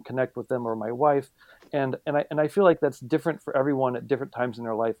I can connect with them, or my wife. And I feel like that's different for everyone at different times in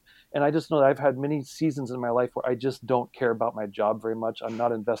their life. And I just know that I've had many seasons in my life where I just don't care about my job very much. I'm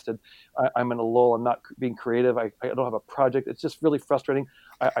not invested. I'm in a lull. I'm not being creative. I don't have a project. It's just really frustrating.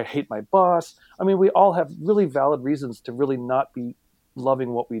 I hate my boss. I mean, we all have really valid reasons to really not be loving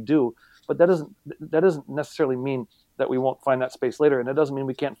what we do, but that doesn't necessarily mean that we won't find that space later, and it doesn't mean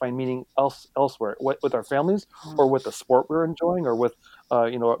we can't find meaning elsewhere, with our families, or with the sport we're enjoying, or with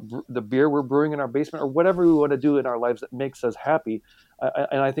the beer we're brewing in our basement, or whatever we want to do in our lives that makes us happy.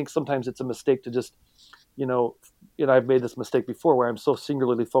 And I think sometimes it's a mistake to just I've made this mistake before, where I'm so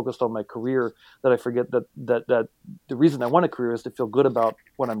singularly focused on my career that I forget that the reason I want a career is to feel good about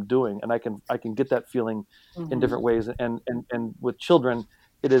what I'm doing, and I can get that feeling in different ways. And with children,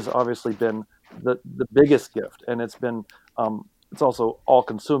 it has obviously been the biggest gift, and it's been it's also all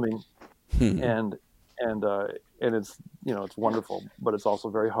consuming, and it's it's wonderful, but it's also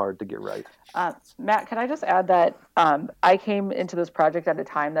very hard to get right. Matt, can I just add that I came into this project at a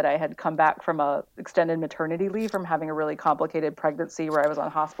time that I had come back from a extended maternity leave from having a really complicated pregnancy where I was on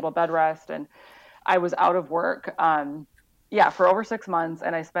hospital bed rest, and I was out of work for over 6 months,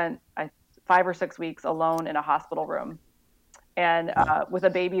 and I spent 5 or 6 weeks alone in a hospital room, and with a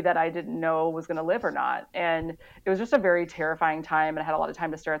baby that I didn't know was going to live or not. And it was just a very terrifying time, and I had a lot of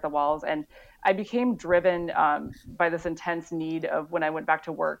time to stare at the walls. And I became driven by this intense need of, when I went back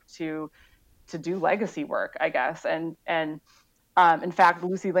to work, to do legacy work, I guess. And in fact, the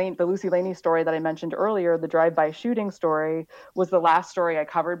Lucy Laney story that I mentioned earlier, the drive-by shooting story, was the last story I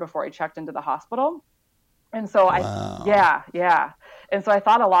covered before I checked into the hospital. And so And so I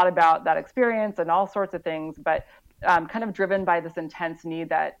thought a lot about that experience and all sorts of things, but kind of driven by this intense need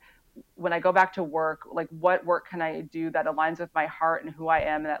that when I go back to work, like, what work can I do that aligns with my heart and who I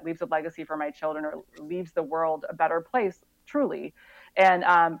am, and that leaves a legacy for my children, or leaves the world a better place, truly. And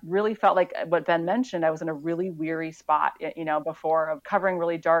really felt like what Ben mentioned, I was in a really weary spot, before, of covering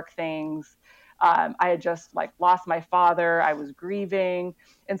really dark things. I had just lost my father. I was grieving.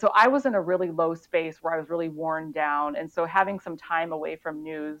 And so I was in a really low space where I was really worn down. And so having some time away from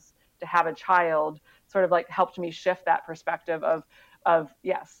news to have a child sort of helped me shift that perspective of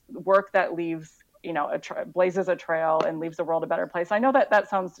yes, work that leaves blazes a trail and leaves the world a better place. I know that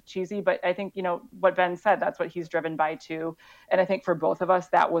sounds cheesy, but I think, what Ben said, that's what he's driven by too. And I think for both of us,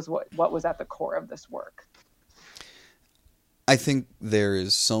 that was what was at the core of this work. I think there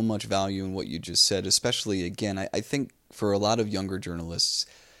is so much value in what you just said, especially, again, I think for a lot of younger journalists,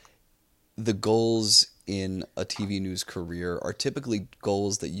 the goals in a TV news career are typically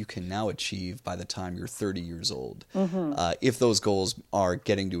goals that you can now achieve by the time you're 30 years old. Mm-hmm. If those goals are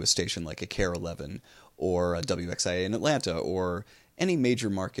getting to a station like a KARE 11 or a WXIA in Atlanta or any major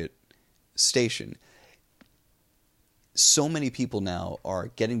market station. So many people now are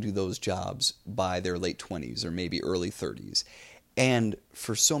getting to those jobs by their late 20s or maybe early 30s. And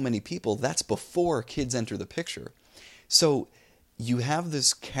for so many people, that's before kids enter the picture. So you have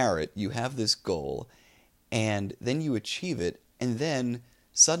this carrot, you have this goal, and then you achieve it, and then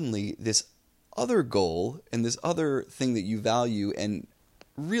suddenly this other goal and this other thing that you value and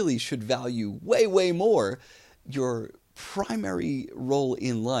really should value way, way more, your primary role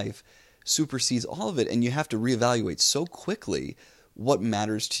in life supersedes all of it, and you have to reevaluate so quickly what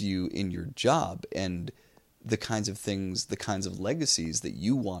matters to you in your job and the kinds of things, the kinds of legacies that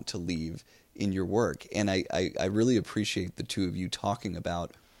you want to leave in your work. And I really appreciate the two of you talking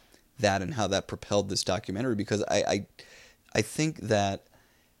about that and how that propelled this documentary, because I think that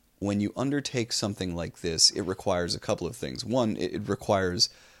when you undertake something like this, it requires a couple of things. One, it requires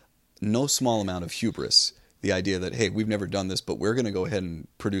no small amount of hubris. The idea that, hey, we've never done this, but we're going to go ahead and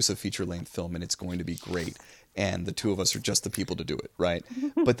produce a feature-length film, and it's going to be great, and the two of us are just the people to do it, right?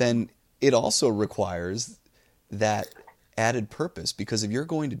 But then it also requires that added purpose, because if you're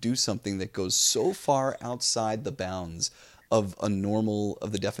going to do something that goes so far outside the bounds of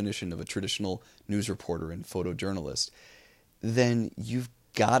the definition of a traditional news reporter and photojournalist, then you've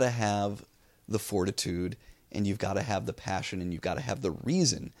got to have the fortitude, and you've got to have the passion, and you've got to have the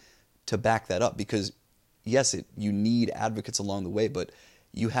reason to back that up, because yes, you need advocates along the way, but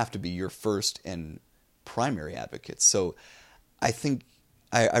you have to be your first and primary advocates. So I think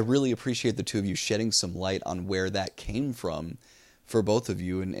I really appreciate the two of you shedding some light on where that came from for both of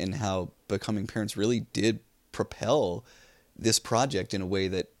you, and how Becoming Parents really did propel this project in a way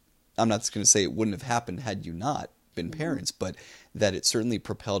that, I'm not going to say it wouldn't have happened had you not been parents, but that it certainly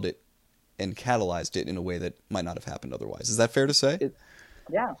propelled it and catalyzed it in a way that might not have happened otherwise. Is that fair to say?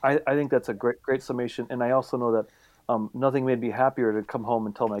 Yeah, I think that's a great summation, and I also know that nothing made me happier to come home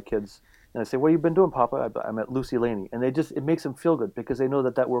and tell my kids, and I say, "What have you been doing, Papa?" I'm at Lucy Laney, and it makes them feel good, because they know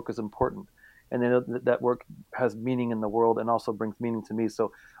that work is important, and they know that work has meaning in the world and also brings meaning to me.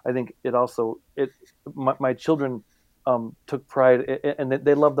 So I think my children took pride, and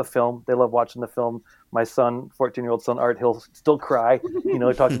they love the film. They love watching the film. My son, 14-year-old son Art, he'll still cry. He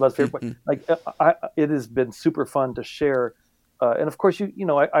talks about his favorite. It has been super fun to share. And of course,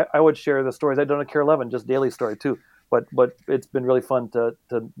 I would share the stories I've done at KARE 11, just daily story too. But it's been really fun to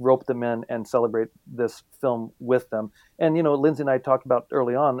rope them in and celebrate this film with them. And Lindsay and I talked about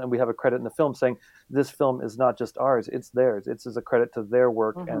early on, and we have a credit in the film saying this film is not just ours; it's theirs. It's as a credit to their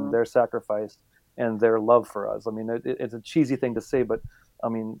work and their sacrifice and their love for us. I mean, it's a cheesy thing to say, but I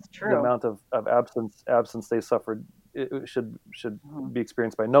mean, the amount of absence they suffered, it should be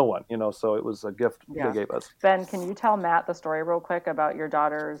experienced by no one, so it was a gift they gave us. Ben, can you tell Matt the story real quick about your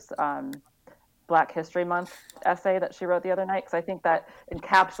daughter's Black History Month essay that she wrote the other night? Because I think that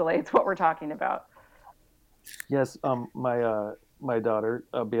encapsulates what we're talking about. Yes, my daughter,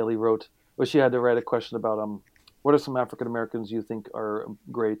 Bailey, wrote, she had to write a question about what are some African Americans you think are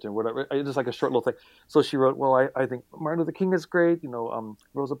great or whatever, just like a short little thing. So she wrote, well, I think Martin Luther King is great,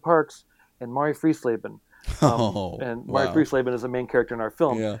 Rosa Parks and Mari Friesleben. And Mari Friesleben is the main character in our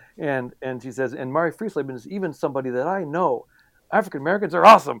film. Yeah. And she says, and Mari Friesleben is even somebody that I know. African Americans are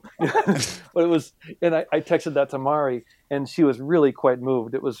awesome. But it was, and I texted that to Mari, and she was really quite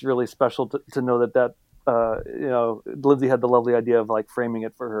moved. It was really special to know that Lindsay had the lovely idea of framing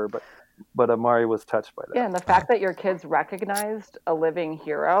it for her, but Mari was touched by that. Yeah, and the fact that your kids recognized a living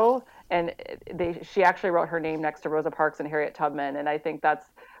hero, and she actually wrote her name next to Rosa Parks and Harriet Tubman, and I think that's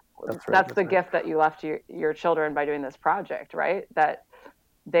the gift that you left your children by doing this project, right? That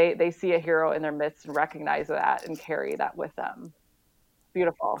they see a hero in their midst and recognize that and carry that with them.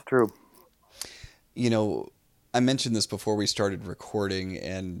 Beautiful. True. I mentioned this before we started recording,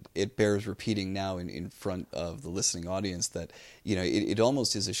 and it bears repeating now in front of the listening audience that, it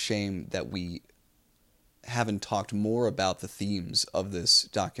almost is a shame that we haven't talked more about the themes of this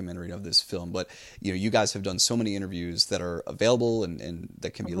documentary, of this film. But, you guys have done so many interviews that are available and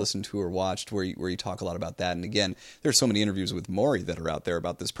that can be listened to or watched where you talk a lot about that. And again, there's so many interviews with Maury that are out there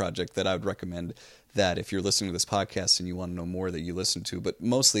about this project that I would recommend that if you're listening to this podcast and you want to know more, that you listen to. But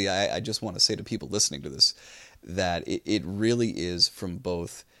mostly, I just want to say to people listening to this that it really is from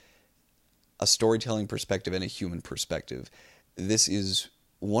both a storytelling perspective and a human perspective. This is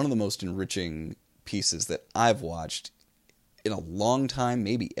one of the most enriching pieces that I've watched in a long time,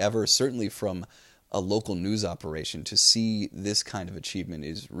 maybe ever, certainly from a local news operation. To see this kind of achievement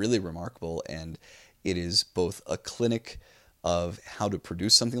is really remarkable, and it is both a clinic of how to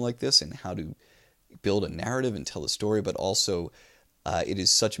produce something like this and how to build a narrative and tell a story, but also it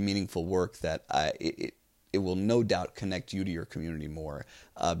is such meaningful work that it will no doubt connect you to your community more,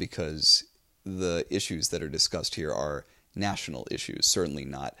 because the issues that are discussed here are national issues, certainly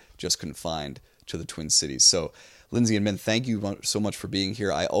not just confined to the Twin Cities. So, Lindsay and Ben, thank you so much for being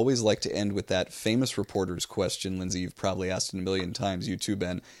here. I always like to end with that famous reporter's question. Lindsay, you've probably asked it a million times. You too,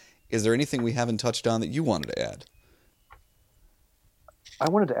 Ben. Is there anything we haven't touched on that you wanted to add? I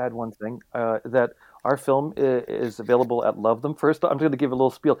wanted to add one thing, that our film is available at Love Them First. I'm going to give a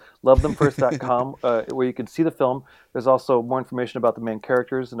little spiel. LoveThemFirst.com, where you can see the film. There's also more information about the main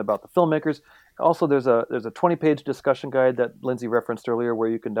characters and about the filmmakers. Also, there's a 20-page discussion guide that Lindsay referenced earlier, where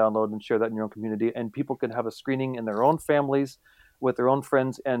you can download and share that in your own community, and people can have a screening in their own families with their own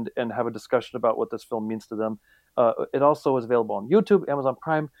friends and have a discussion about what this film means to them. It also is available on YouTube, Amazon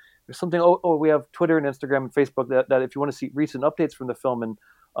Prime. There's something. We have Twitter and Instagram and Facebook that if you want to see recent updates from the film. And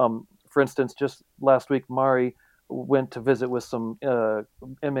for instance, just last week, Mari went to visit with some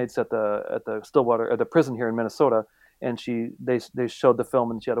inmates at the Stillwater, at the prison here in Minnesota, and they showed the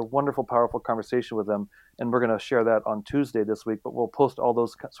film, and she had a wonderful, powerful conversation with them. And we're going to share that on Tuesday this week. But we'll post all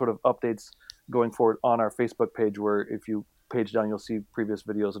those sort of updates going forward on our Facebook page, where if you page down, you'll see previous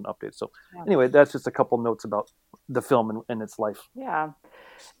videos and updates. So anyway, that's just a couple notes about the film and its life. Yeah.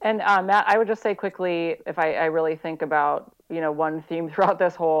 And Matt, I would just say quickly, if I really think about, one theme throughout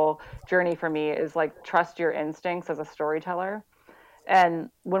this whole journey for me is like, trust your instincts as a storyteller. And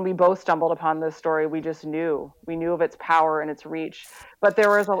when we both stumbled upon this story, we knew of its power and its reach, but there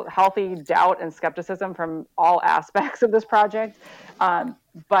was a healthy doubt and skepticism from all aspects of this project.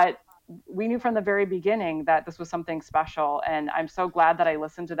 But we knew from the very beginning that this was something special. And I'm so glad that I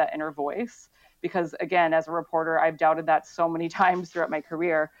listened to that inner voice, because again, as a reporter, I've doubted that so many times throughout my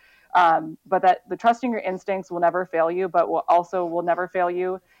career. But that the trusting your instincts will never fail you, but will never fail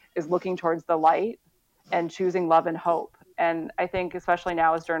you is looking towards the light and choosing love and hope. And I think especially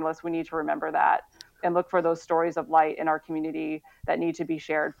now as journalists, we need to remember that and look for those stories of light in our community that need to be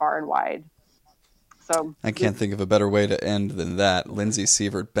shared far and wide. So I can't think of a better way to end than that. Lindsay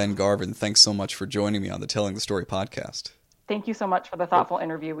Sievert, Ben Garvin, thanks so much for joining me on the Telling the Story podcast. Thank you so much for the thoughtful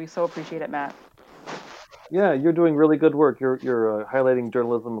interview. We so appreciate it, Matt. Yeah, you're doing really good work. You're highlighting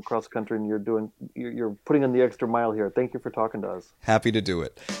journalism across the country, and you're putting in the extra mile here. Thank you for talking to us. Happy to do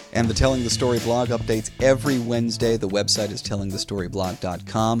it. And the Telling the Story blog updates every Wednesday. The website is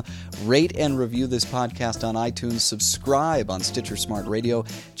tellingthestoryblog.com. Rate and review this podcast on iTunes. Subscribe on Stitcher Smart Radio.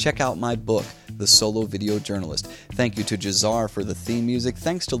 Check out my book, The Solo Video Journalist. Thank you to Jazar for the theme music.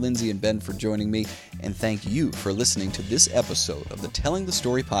 Thanks to Lindsay and Ben for joining me. And thank you for listening to this episode of the Telling the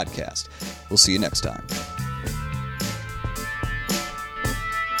Story podcast. We'll see you next time.